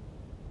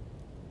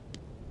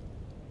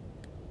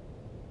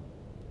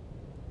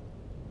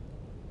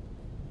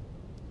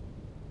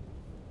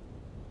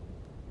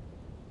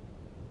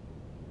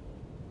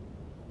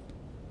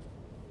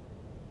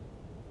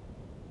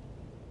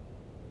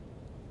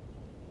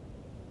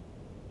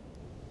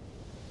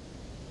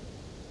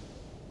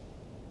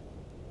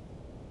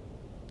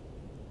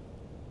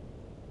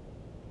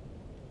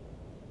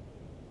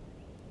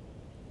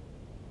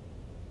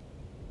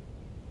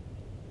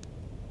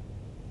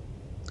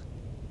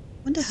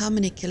 Wonder how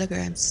many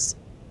kilograms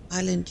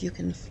island you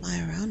can fly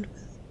around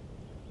with.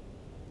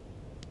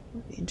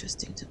 Would be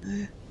interesting to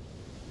know.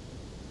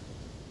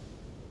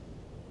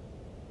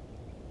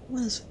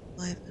 One is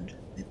 500.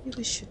 Maybe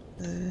we should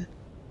go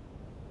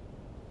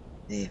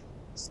there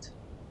first.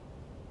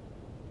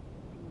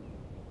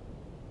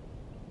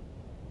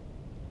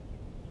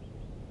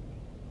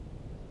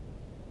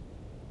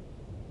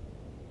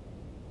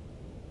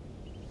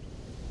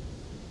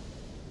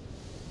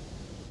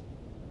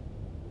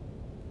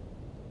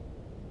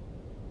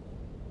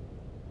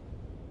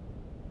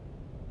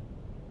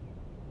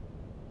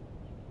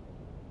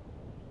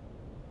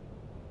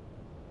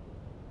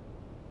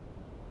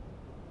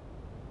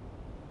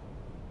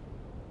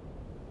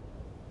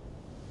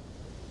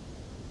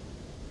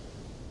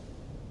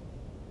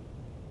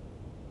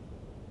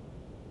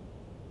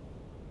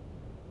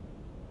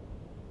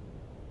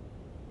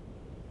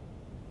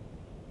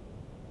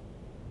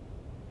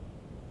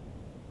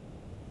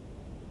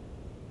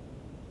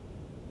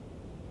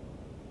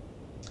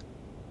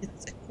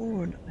 It's a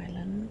corn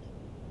island.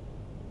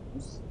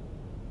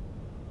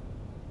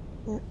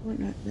 Oh,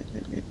 no,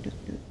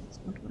 that's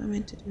not what I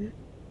meant to do.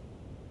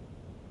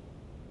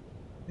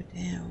 Go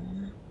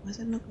down. Why is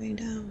it not going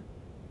down?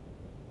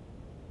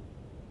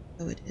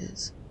 Oh, it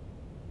is.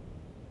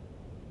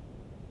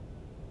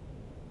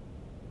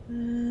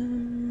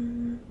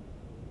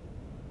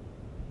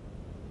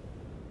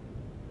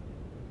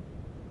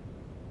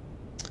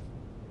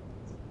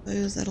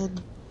 Suppose that'll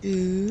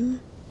do.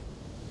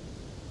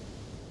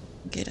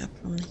 Get up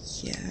from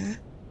here.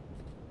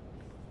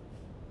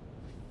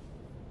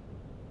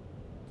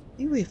 I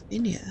think we've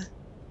been here.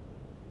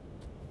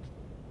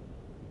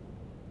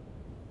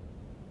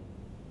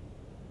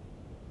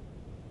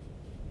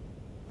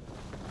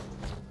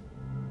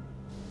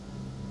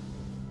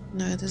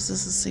 No, this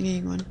is a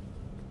singing one.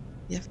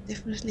 We have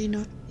definitely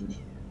not been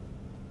here.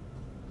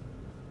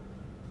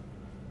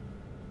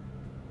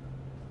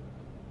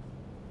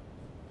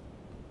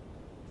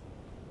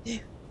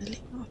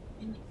 Definitely not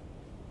been here.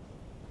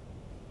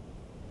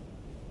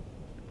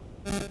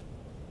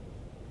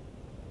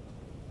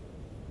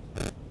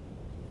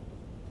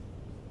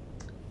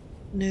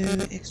 No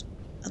extra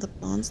other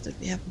plants that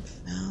we haven't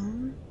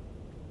found.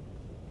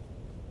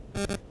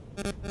 Where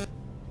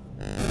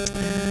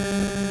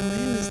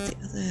was the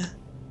other?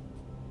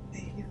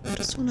 Okay, I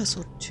just one I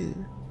saw two. It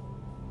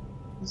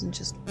wasn't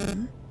just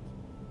one.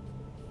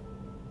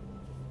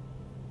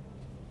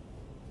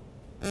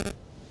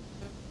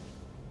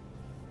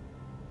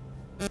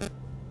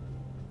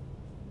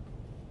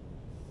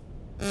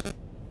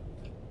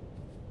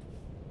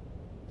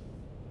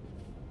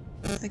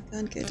 I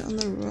can't get on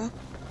the rock.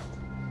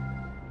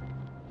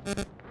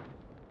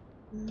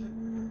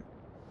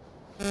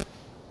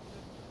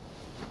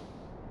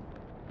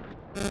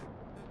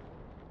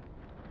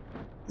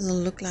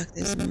 Doesn't look like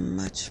there's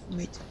much for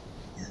me to do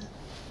here.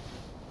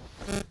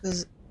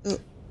 Because, well,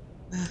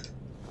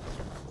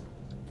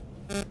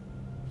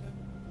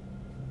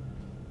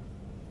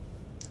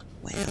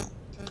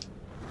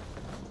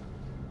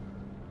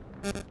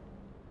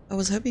 I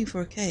was hoping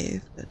for a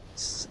cave, but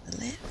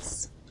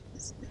alas,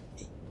 there's no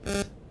cave.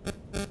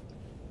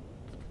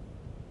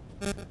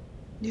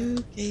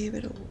 No cave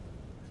at all.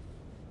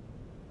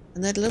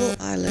 And that little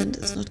island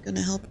is not going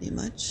to help me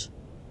much.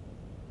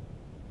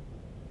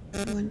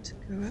 I want to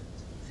corrupt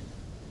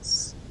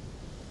this.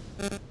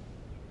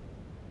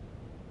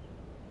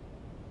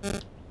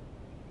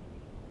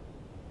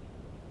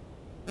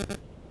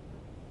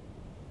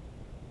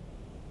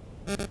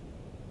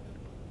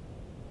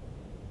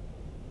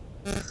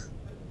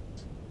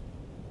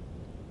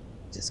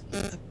 Just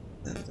get up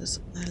over this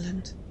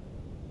island.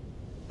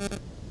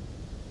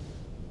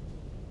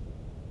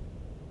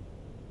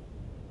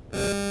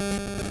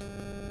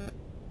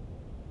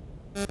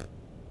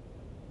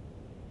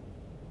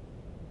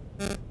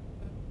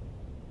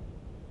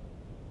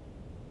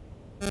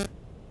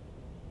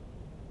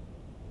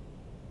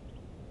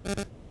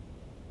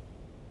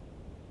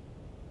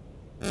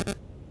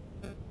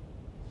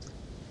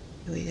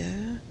 Here we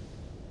go.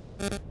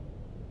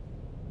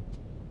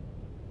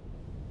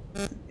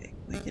 Okay, can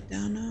we get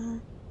down now?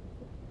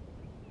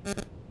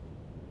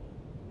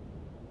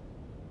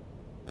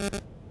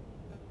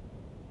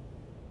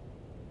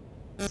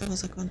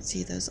 Otherwise I can't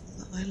see those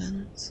other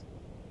islands.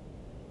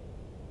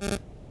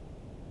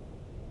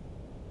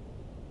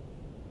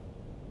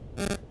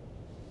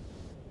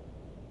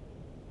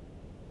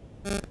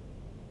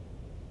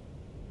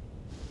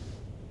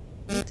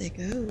 Where'd they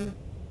go?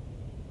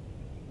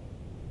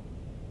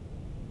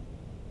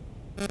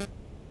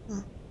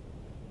 Oh.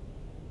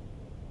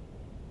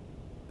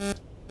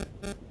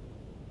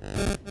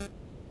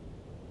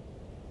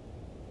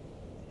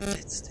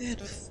 Let's stay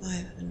at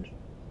 500.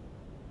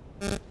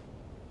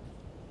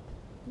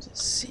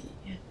 Let's see.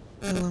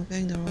 Oh, I'm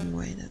going the wrong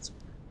way, that's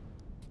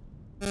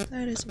why.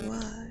 That is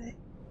why.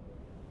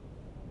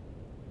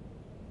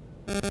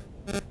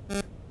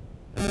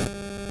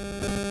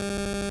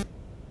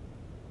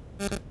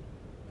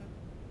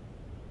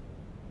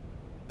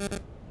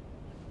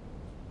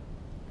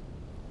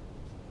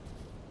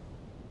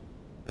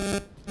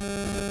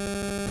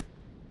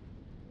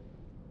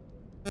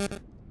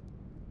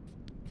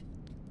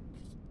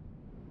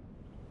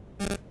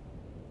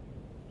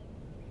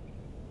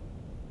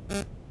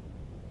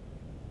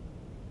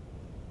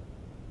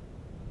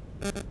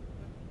 Ah,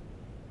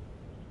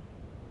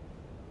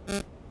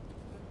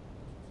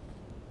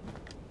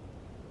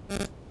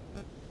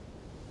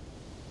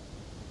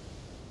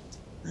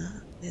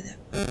 there.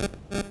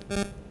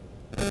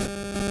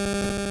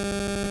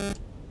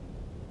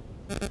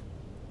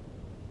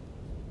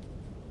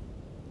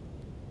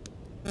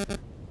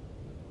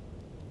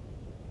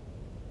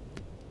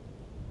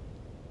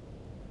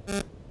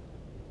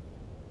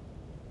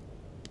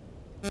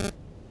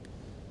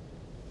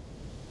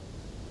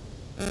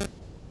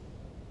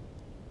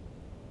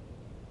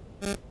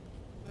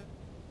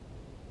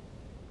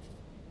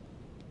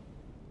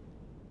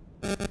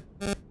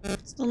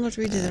 Still not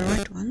really the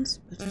right ones,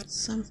 but it's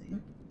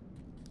something.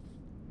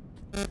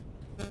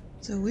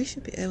 So we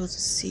should be able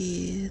to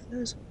see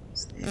those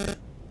ones there.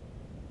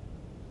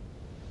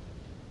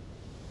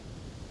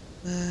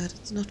 But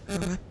it's not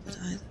corrupted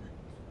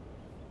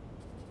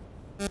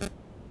either.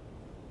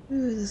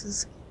 Ooh, this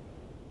is...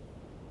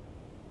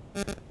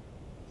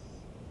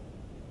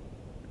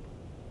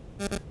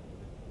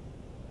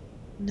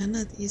 None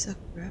of these are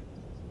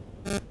corrupted.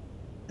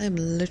 I'm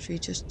literally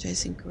just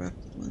chasing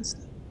corrupted ones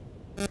now.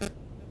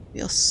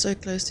 We are so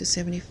close to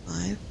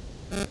 75.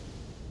 And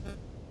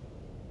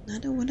I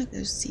don't want to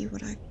go see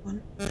what I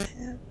want to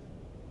have.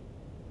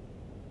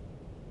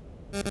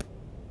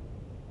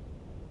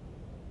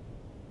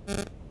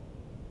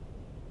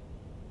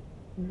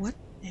 What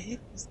the heck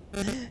is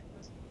that?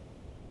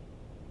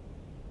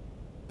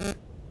 What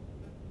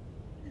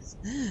is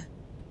that?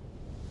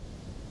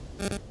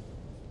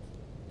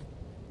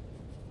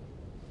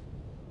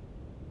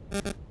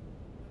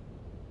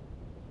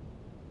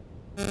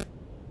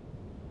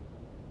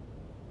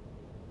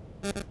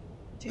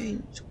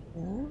 Change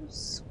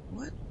course?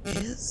 What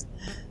is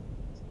that?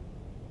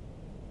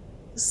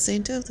 The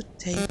center of the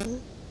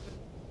table?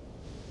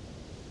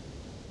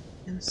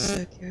 I'm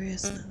so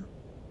curious now.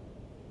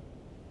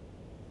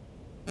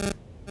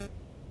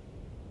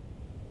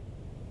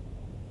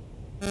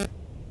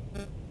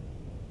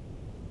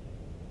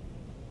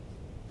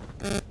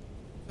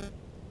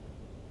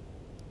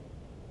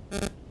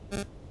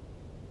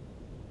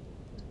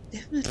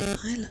 Definitely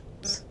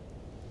islands.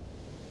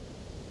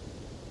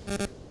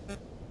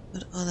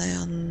 But are they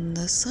on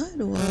this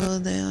side or are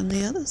they on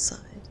the other side?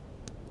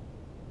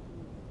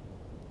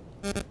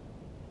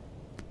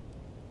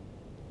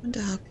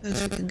 Wonder how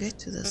close we can get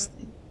to this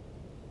thing.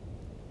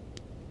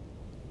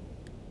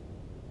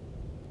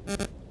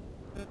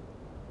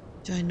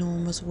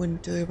 Ginormous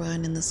wind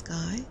turbine in the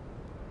sky.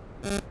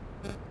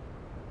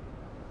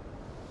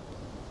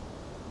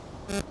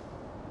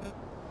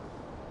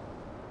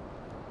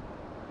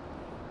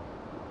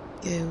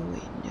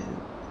 Going no.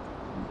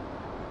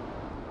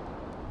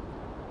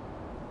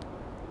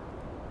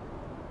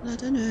 I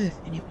don't know if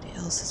anybody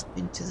else has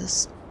been to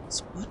this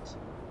spot.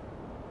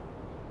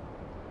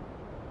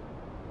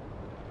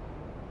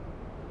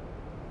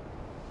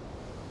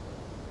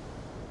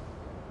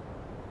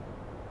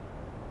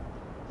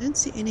 I don't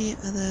see any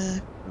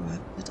other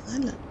corrupted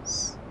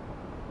islands.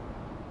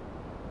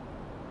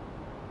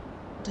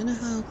 I don't know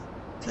how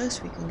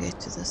close we can get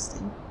to this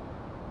thing.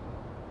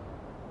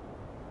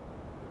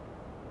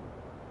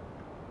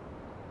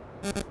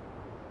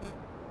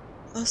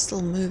 Are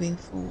still moving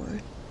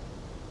forward.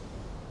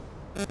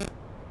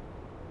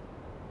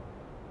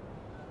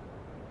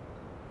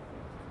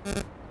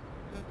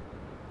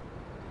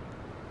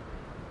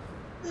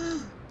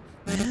 Oh,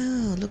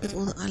 wow, look at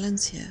all the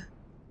islands here.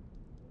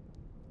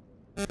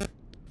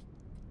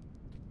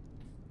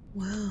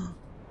 Wow.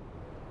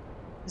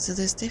 So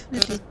there's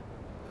definitely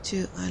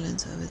 2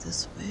 islands over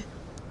this way.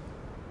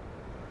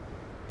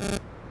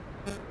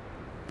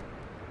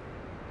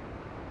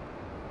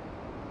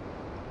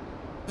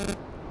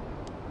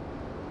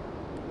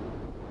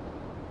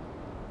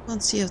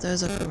 Can't see if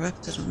those are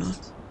corrupted or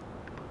not.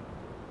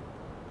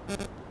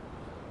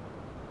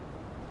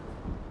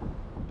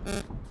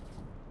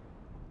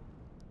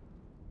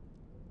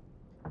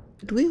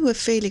 But we were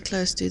fairly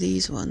close to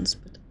these ones,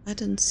 but I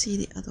didn't see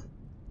the other one.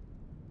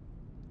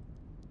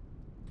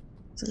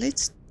 So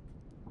let's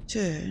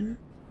turn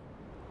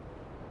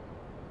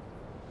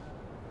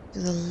to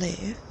the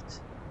left.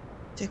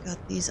 Check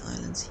out these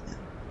islands here.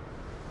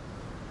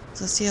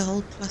 So I see a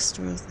whole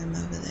cluster of them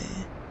over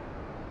there.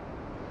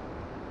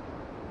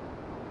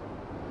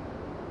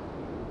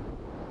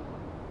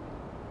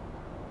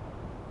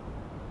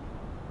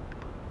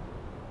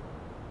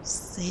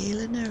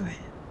 Sailing around.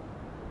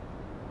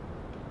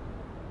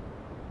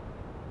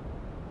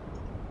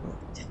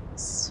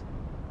 Vortex.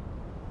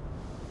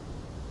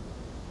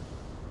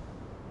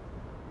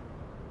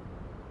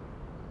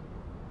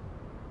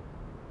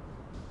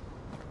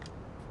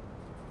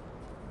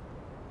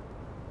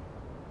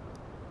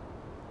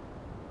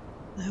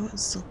 That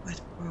one's still quite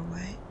far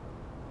away.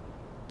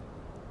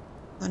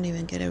 Can't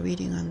even get a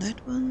reading on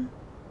that one.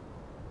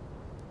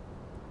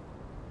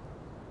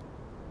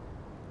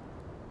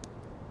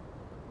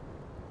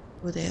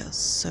 Oh, there are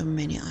so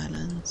many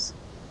islands.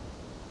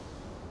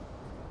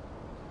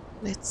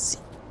 Let's see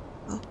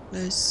how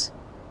close.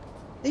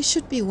 There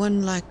should be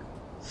one like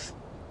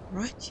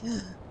right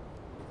here.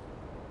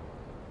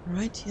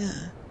 right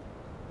here.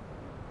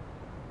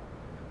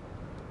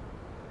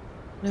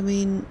 I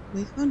mean,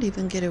 we can't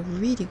even get a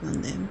reading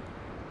on them.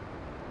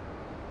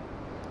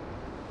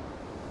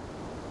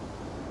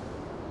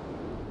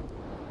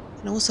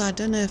 And also, I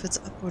don't know if it's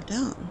up or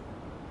down.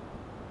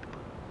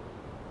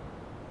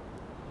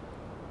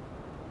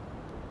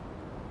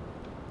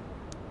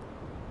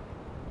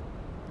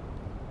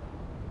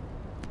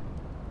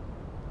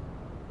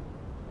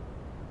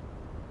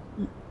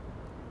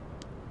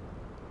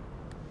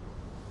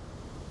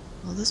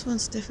 Well, this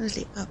one's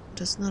definitely up,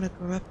 but it's not a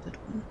corrupted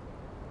one.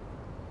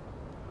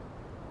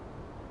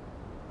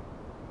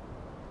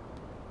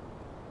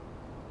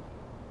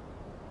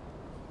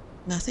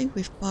 And I think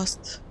we've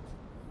passed...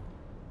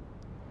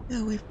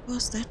 Yeah, we've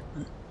passed that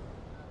one.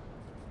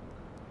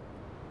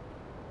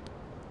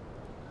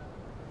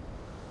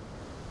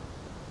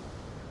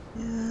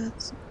 Yeah,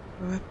 it's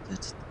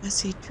corrupted. I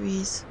see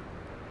trees.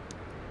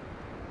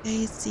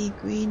 I see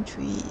green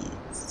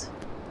trees.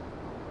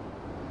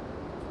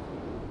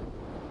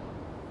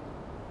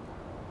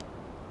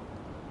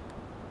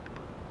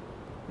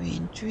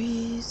 Green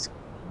trees,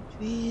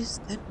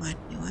 that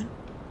might be one.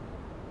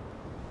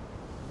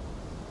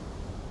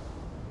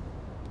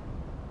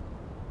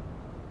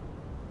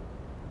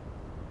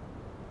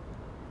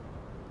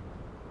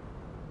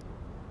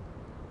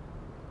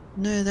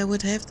 No, they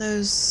would have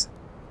those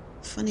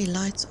funny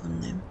lights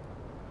on them.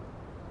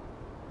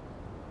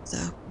 They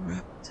are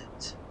corrupted.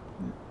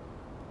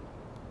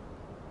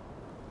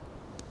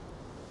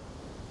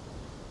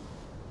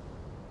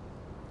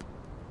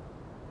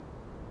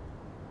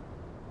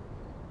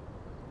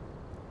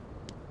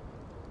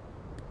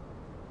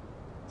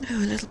 Oh,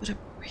 a little bit of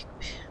break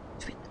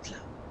between the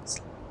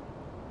clouds.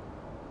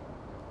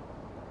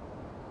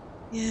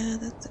 Yeah,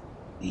 that's a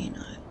green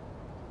island.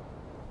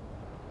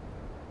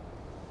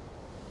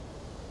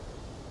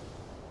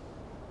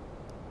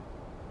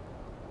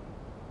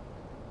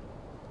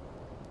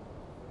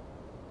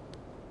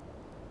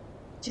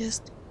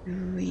 Just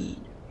greenery.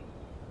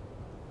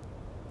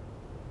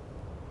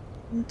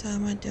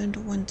 Sometimes I don't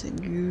want a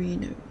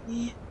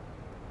greenery.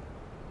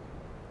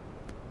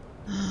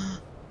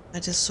 I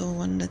just saw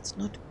one that's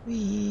not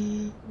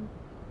green.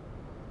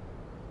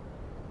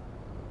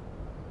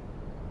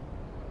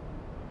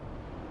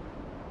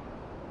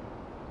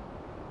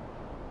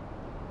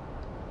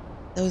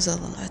 Those are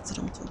the lights that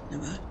I'm talking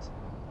about.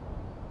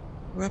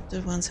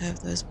 Corrupted ones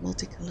have those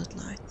multicolored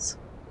lights.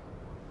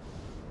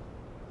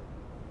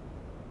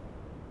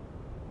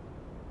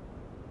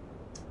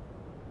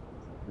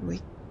 Here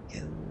we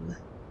go.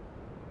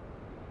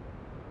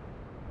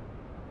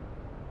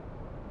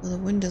 Well, the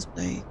wind is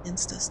blowing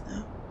against us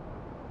now.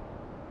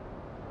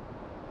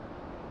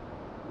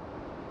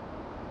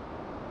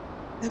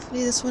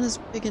 Hopefully this one is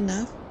big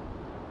enough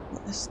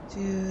for us to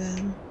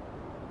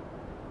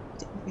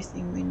get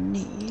everything we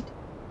need.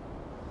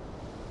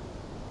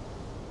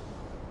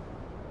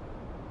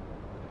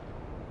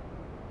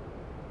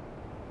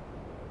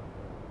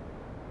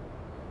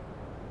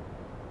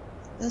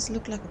 It does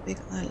look like a big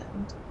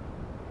island.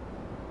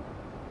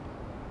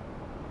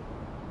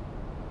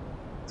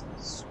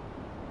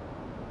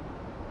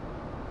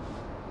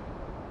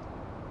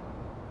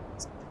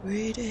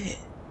 Straight ahead.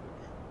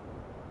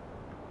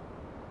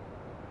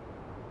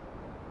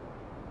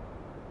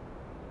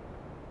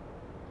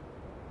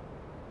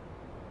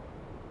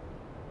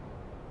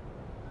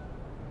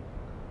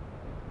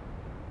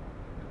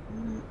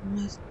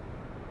 Almost.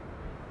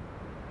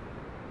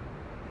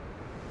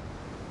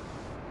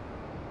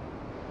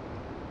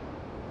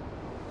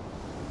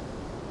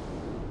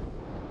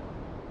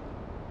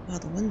 Wow,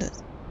 the wind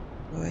is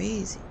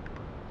crazy.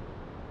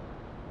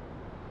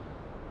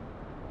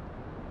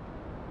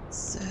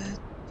 So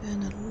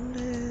turn a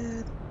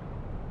little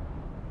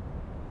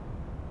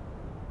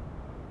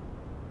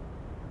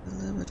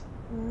bit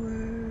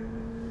forward.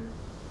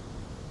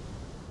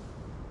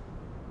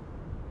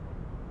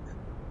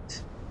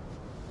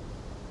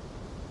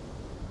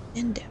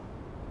 And down.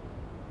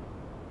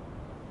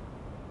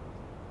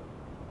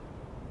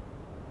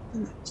 Too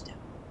much down.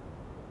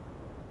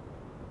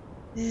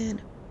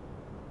 And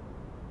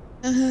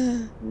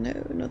no,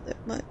 not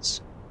that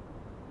much.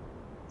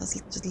 I was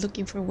just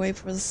looking for a way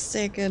for a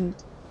second.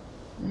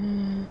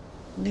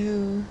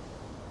 No.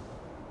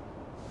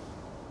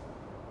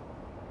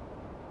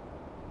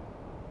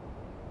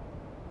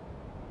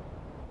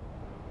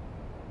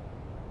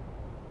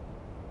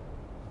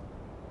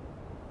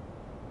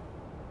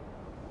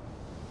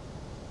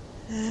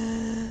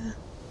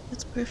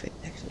 That's perfect,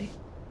 actually.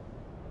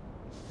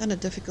 Kind of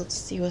difficult to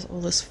see with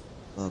all this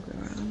fog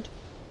around.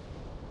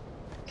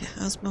 Okay,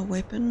 how's my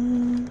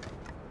weapon?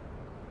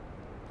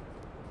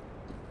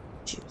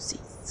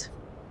 Juicies.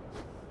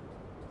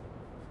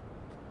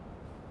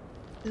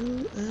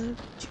 Full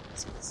of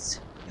juices.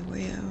 Okay,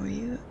 where are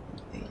you?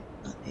 Okay,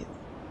 not there.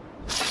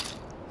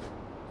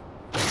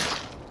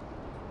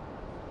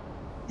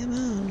 Come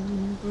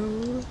on,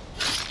 bro.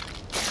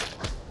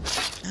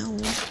 Ow.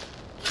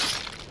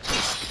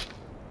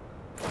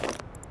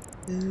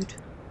 Food.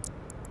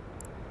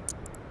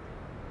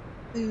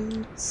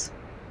 Foods.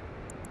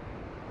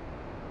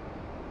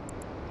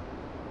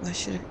 I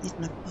should have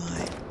eaten a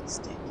pie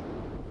instead.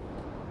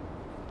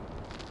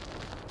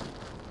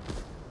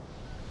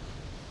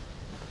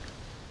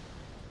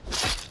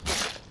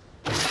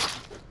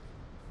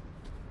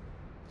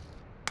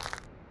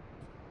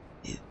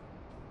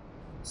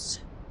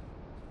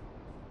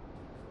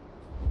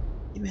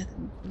 Give me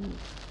them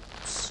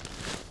boots.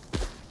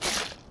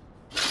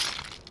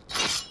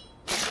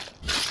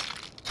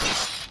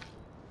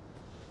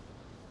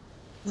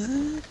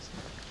 What?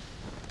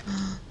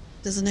 Oh,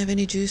 doesn't have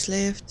any juice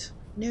left.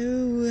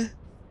 No.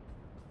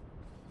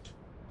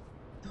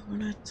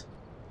 Darn it.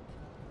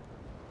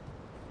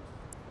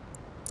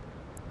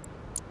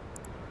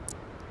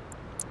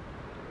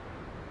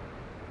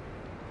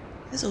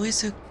 It's always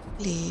so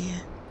quickly.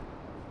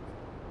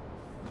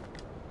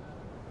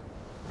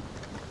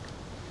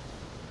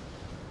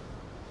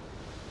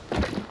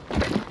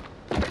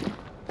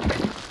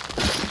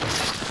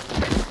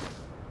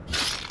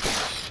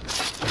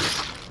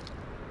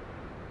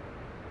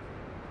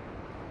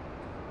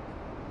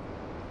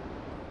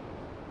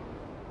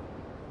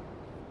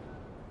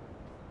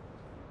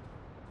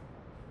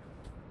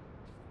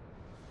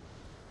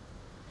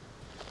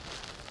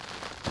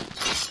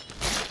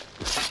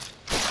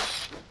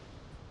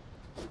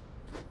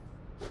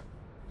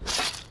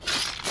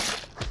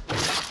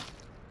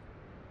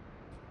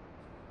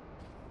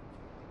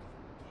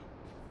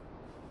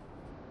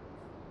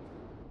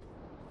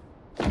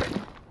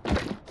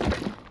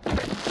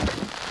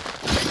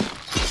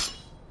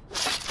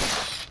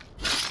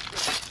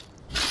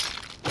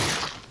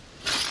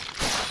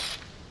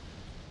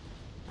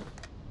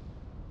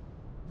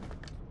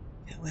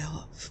 We're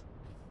off.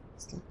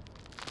 Still.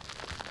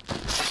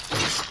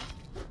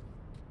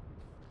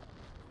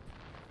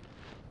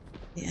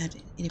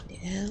 Anybody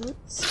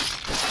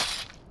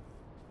else?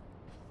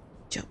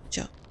 Jump,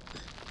 jump.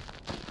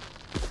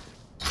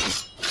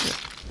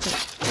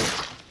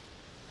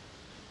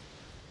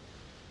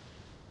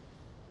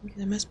 Okay,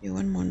 there must be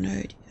one more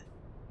node here.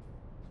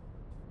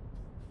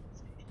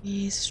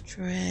 Any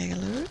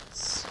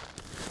stragglers?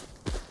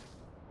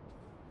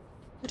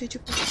 What did you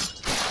put out?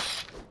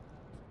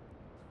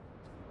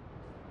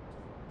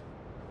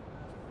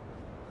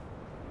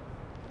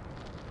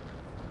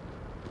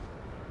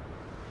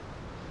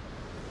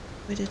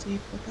 Where did he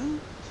put out?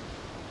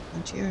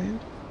 Can't hear him.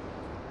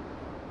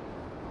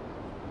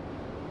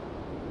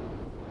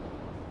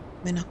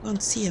 I mean, I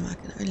can't see him, I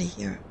can only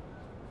hear him.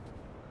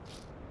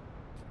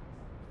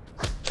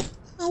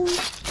 Oh,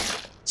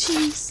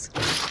 jeez.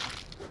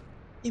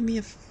 Give me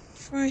a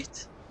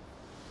fright.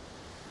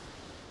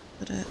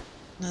 Got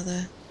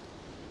another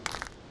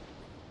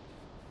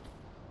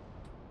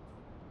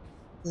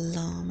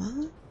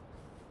llama.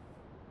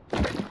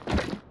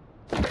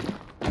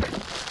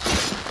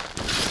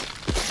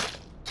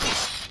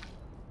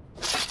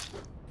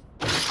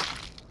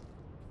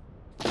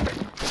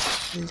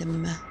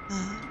 Llama.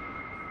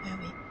 There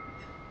we go.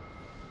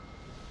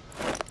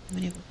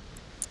 Whenever.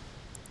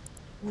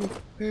 Oh,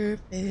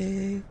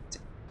 perfect.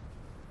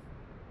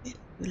 Hey,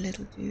 you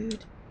little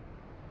dude.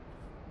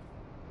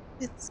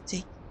 Let's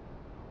take.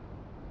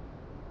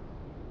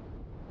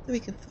 So we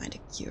can find a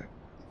cure.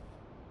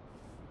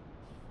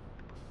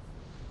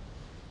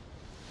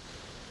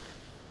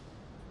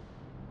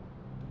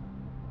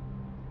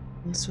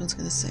 And this one's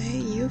gonna say,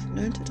 you've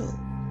learned it all.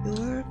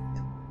 You're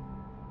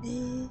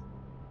okay.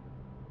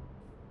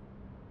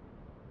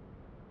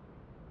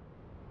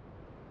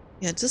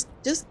 Yeah, just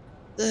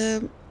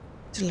to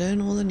learn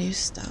all the new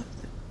stuff.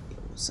 That would be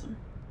awesome.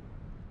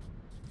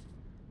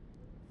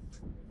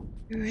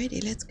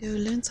 Alrighty, let's go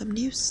learn some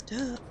new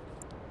stuff.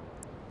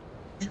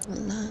 And we're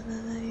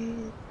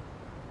live.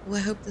 Oh, I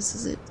hope this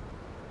is it.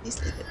 Please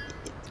let it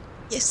be it.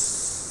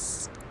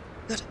 Yes!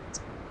 Got it.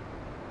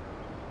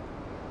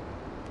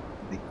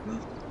 We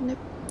crafted an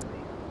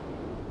inventory.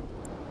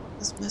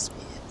 This must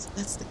be it.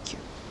 That's the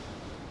cure.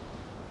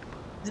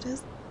 That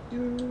is the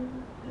cure.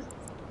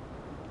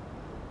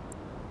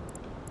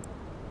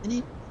 I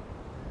need.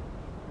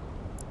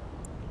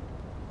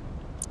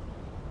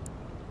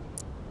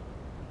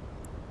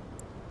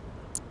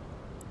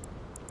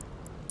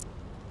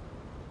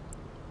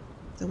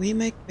 So we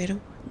make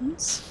better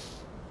ones.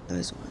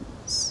 Those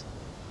ones.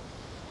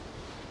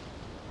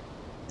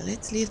 So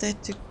let's leave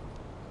that to.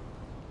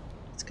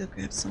 Let's go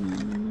grab some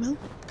milk.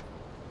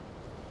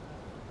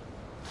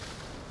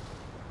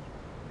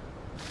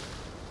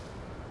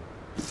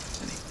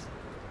 Right.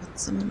 Got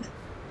some milk.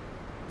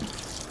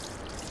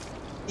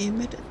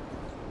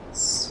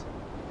 Emeralds.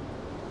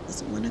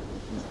 Doesn't want to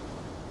cook milk.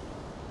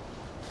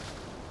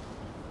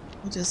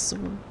 I'll just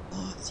sort of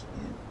bath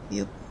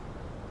you.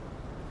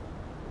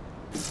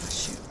 Oh,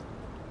 shoot.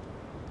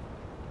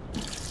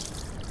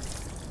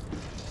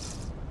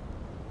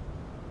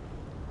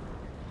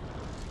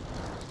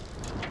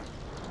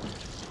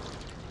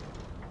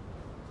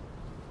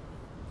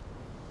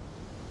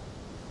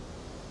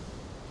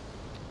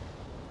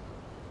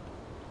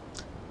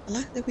 I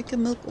like that we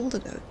can milk all the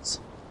goats.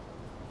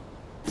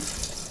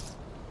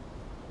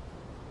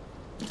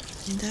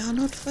 And they are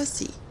not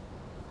fussy.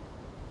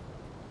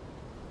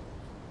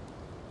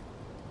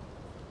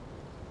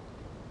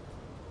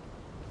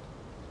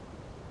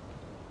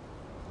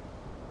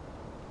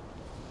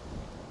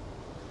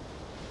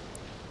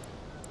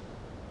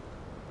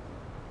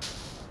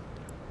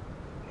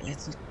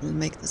 We'll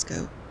make this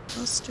go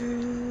faster.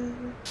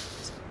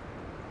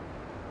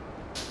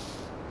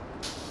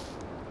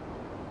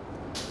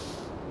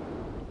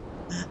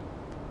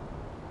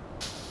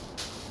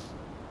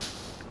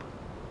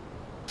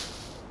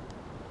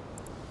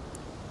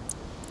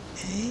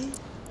 Okay,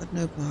 but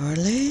no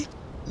garlic.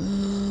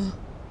 Oh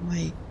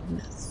my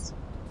goodness.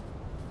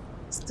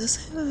 Does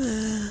this have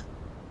a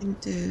thing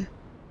to...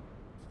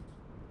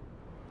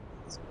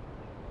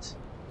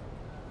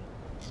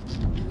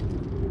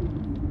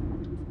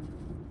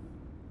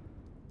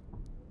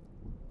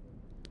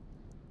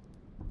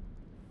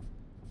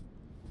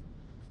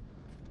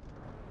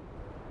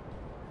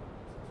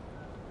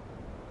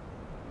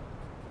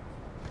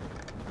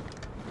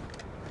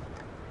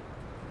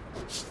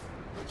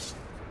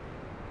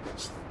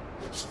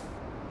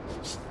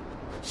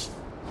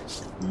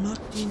 I'm not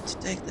going to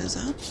take those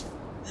out.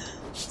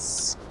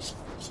 It's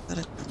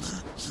gotta come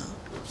out now.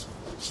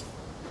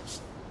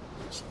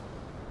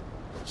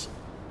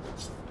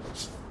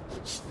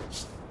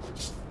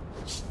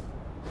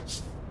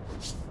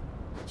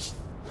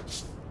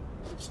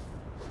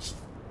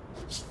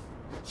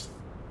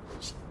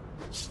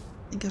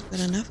 I think I've got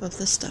enough of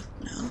this stuff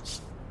now.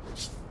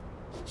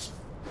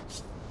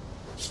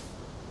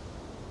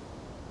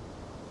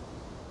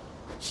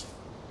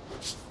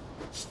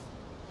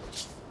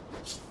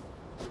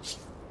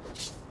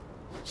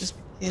 Just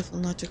be careful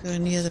not to go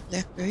near the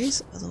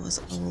blackberries, otherwise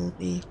I will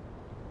be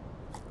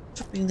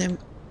chopping them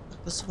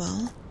up as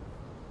well.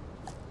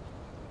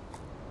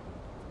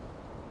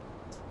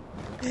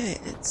 Okay,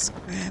 let's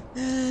grab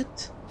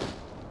that.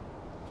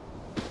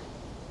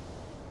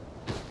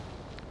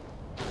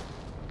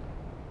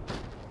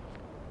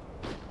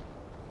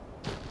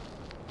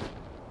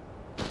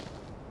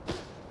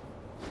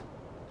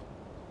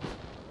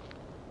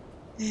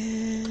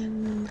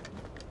 And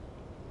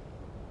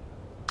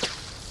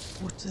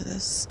water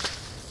this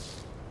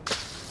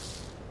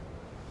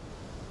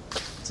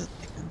so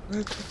they can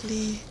grow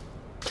quickly.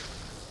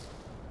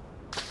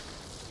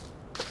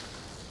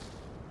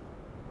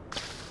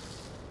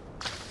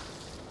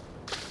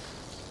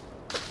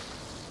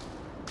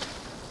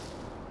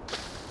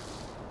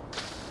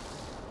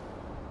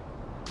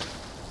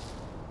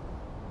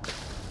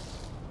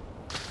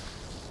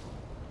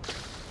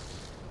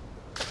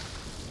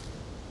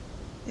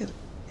 There we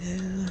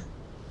go.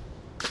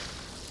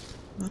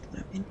 Not what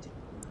I meant to do.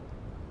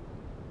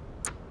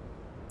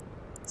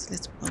 So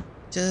let's plant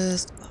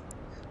just up.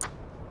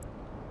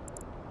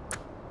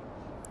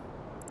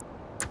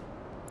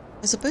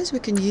 I suppose we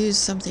can use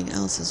something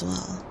else as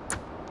well.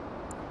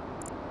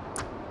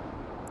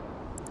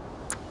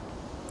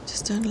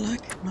 Just don't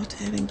like not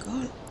having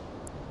garlic.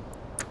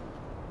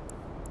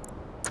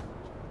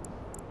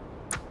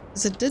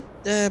 Because it did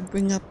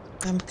bring up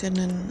pumpkin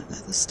and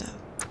other stuff.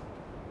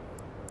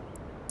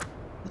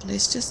 But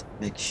let's just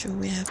make sure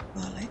we have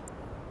garlic.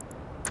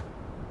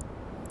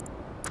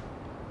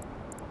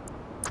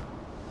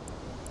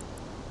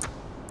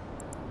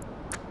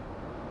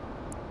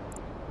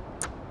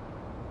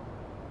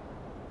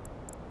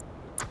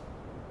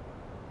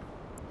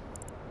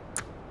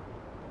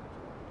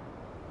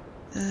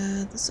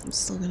 This I'm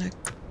still gonna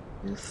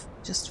do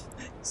just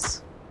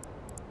facts.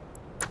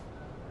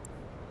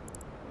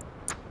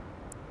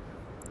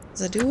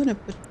 Because I do want to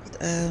put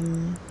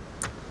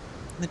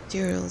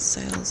material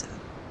sales out.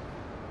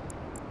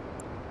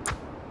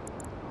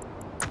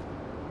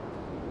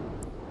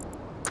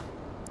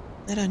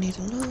 That I need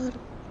a lot of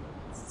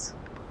things.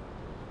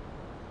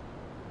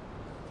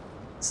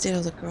 Instead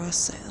of the grass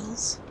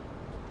sales.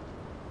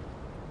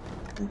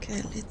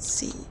 Okay, let's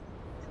see.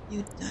 Have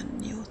you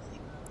done your thing?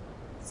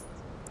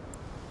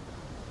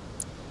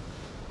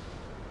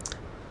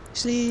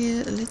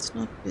 Actually, let's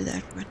not do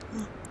that right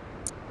now.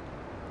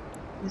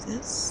 Do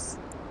this.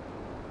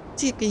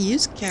 See, you can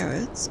use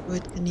carrots, or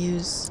it can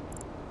use...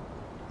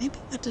 Maybe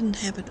I didn't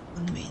have it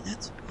on me,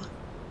 that's why.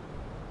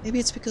 Maybe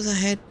it's because I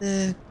had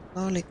the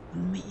garlic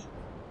on me.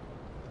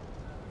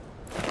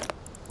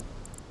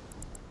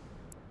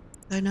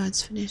 Oh no,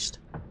 it's finished.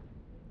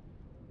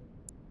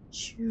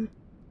 Shoot.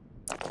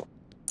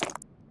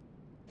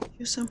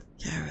 Use some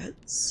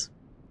carrots.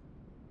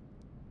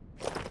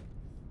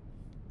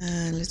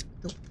 Let's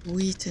put the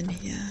wheat in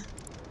here.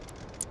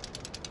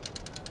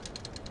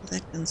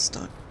 That can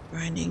start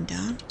grinding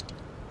down.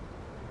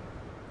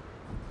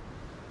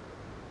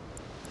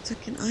 So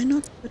can I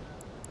not put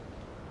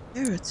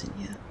carrots in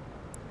here?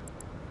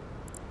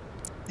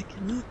 I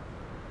cannot.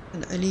 I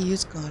can only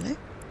use garlic.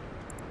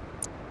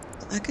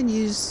 So I can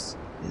use...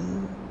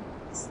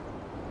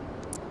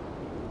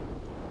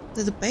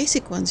 So the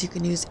basic ones you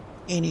can use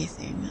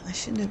anything. I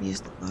shouldn't have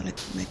used the garlic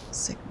to make the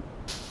second.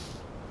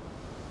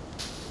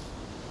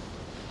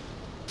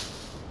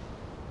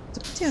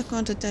 So I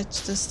can't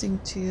attach this thing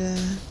to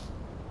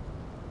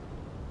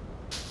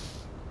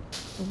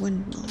a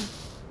windmill.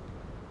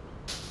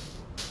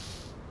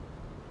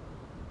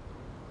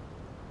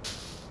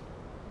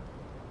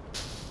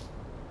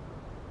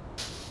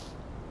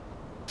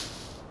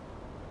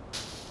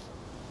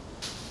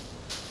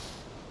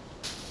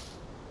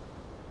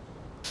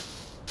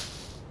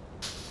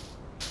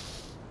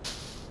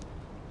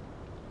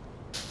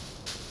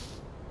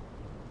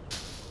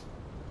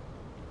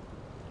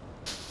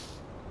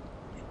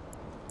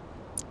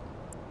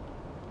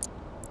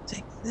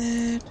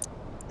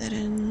 that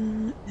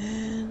in,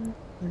 and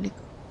only garlic.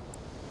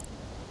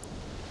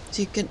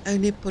 So you can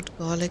only put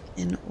garlic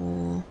in,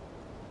 or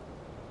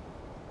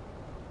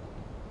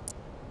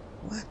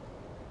what?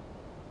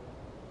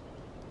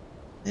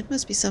 That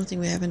must be something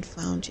we haven't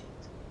found yet,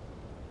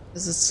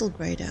 because it's still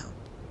grayed out.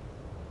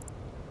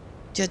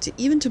 Yeah,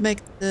 even to make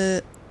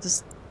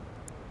this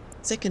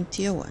second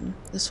tier one,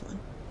 this one,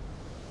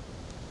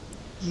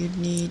 you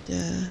need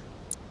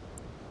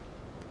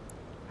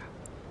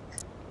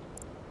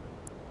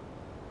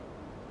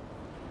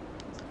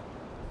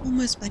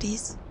almost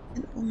buddies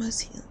and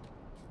almost heal.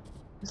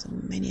 There's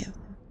many of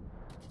them.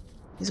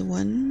 There's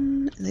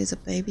one, and there's a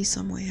baby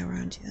somewhere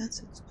around here.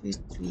 So it's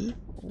 2, 3,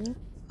 4,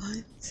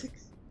 5,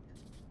 6,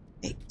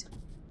 8.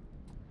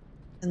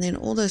 And then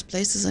all those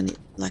places I need,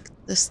 like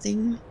this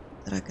thing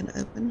that I can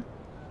open.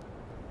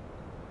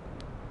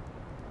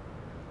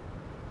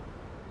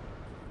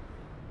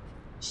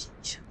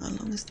 Sheesh, how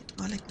long is the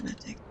garlic gonna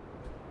take?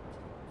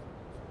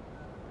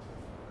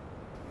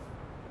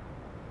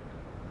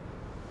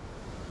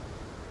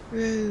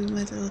 Grow,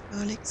 my little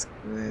garlics,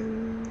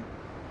 grow.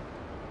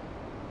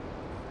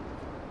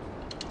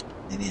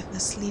 Maybe I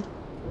must sleep.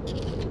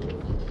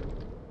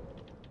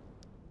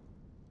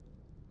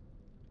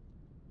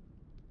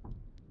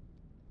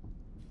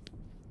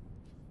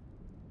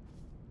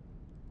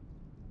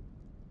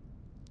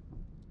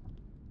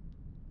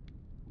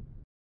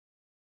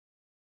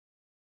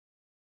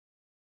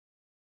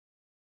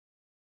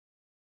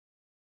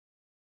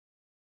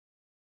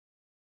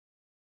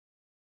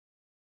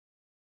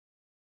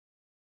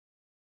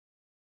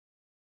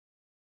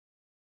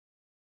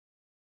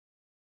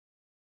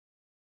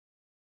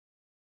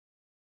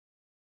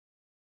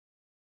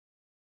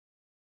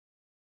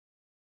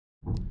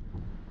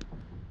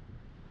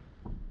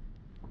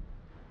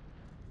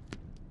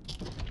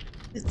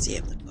 Let's see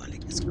if the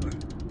garlic is grown.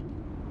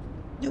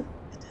 Nope,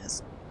 it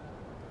hasn't.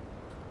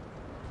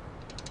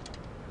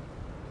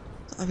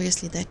 So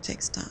obviously that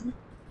takes time.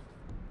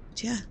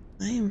 But yeah,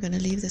 I am going to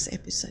leave this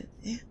episode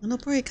there. And I'll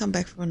probably come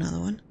back for another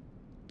one.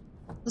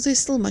 Because there's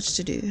still much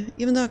to do.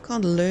 Even though I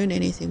can't learn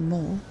anything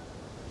more.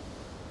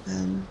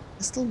 I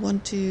still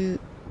want to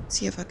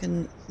see if I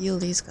can heal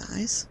these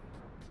guys.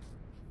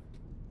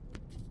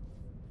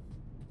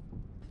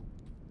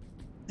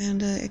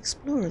 And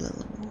explore a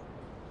little more.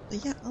 So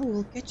yeah, I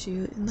will catch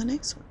you in the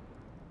next one.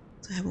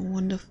 So have a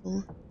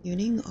wonderful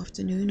evening,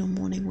 afternoon, or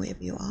morning,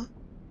 wherever you are.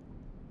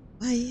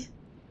 Bye.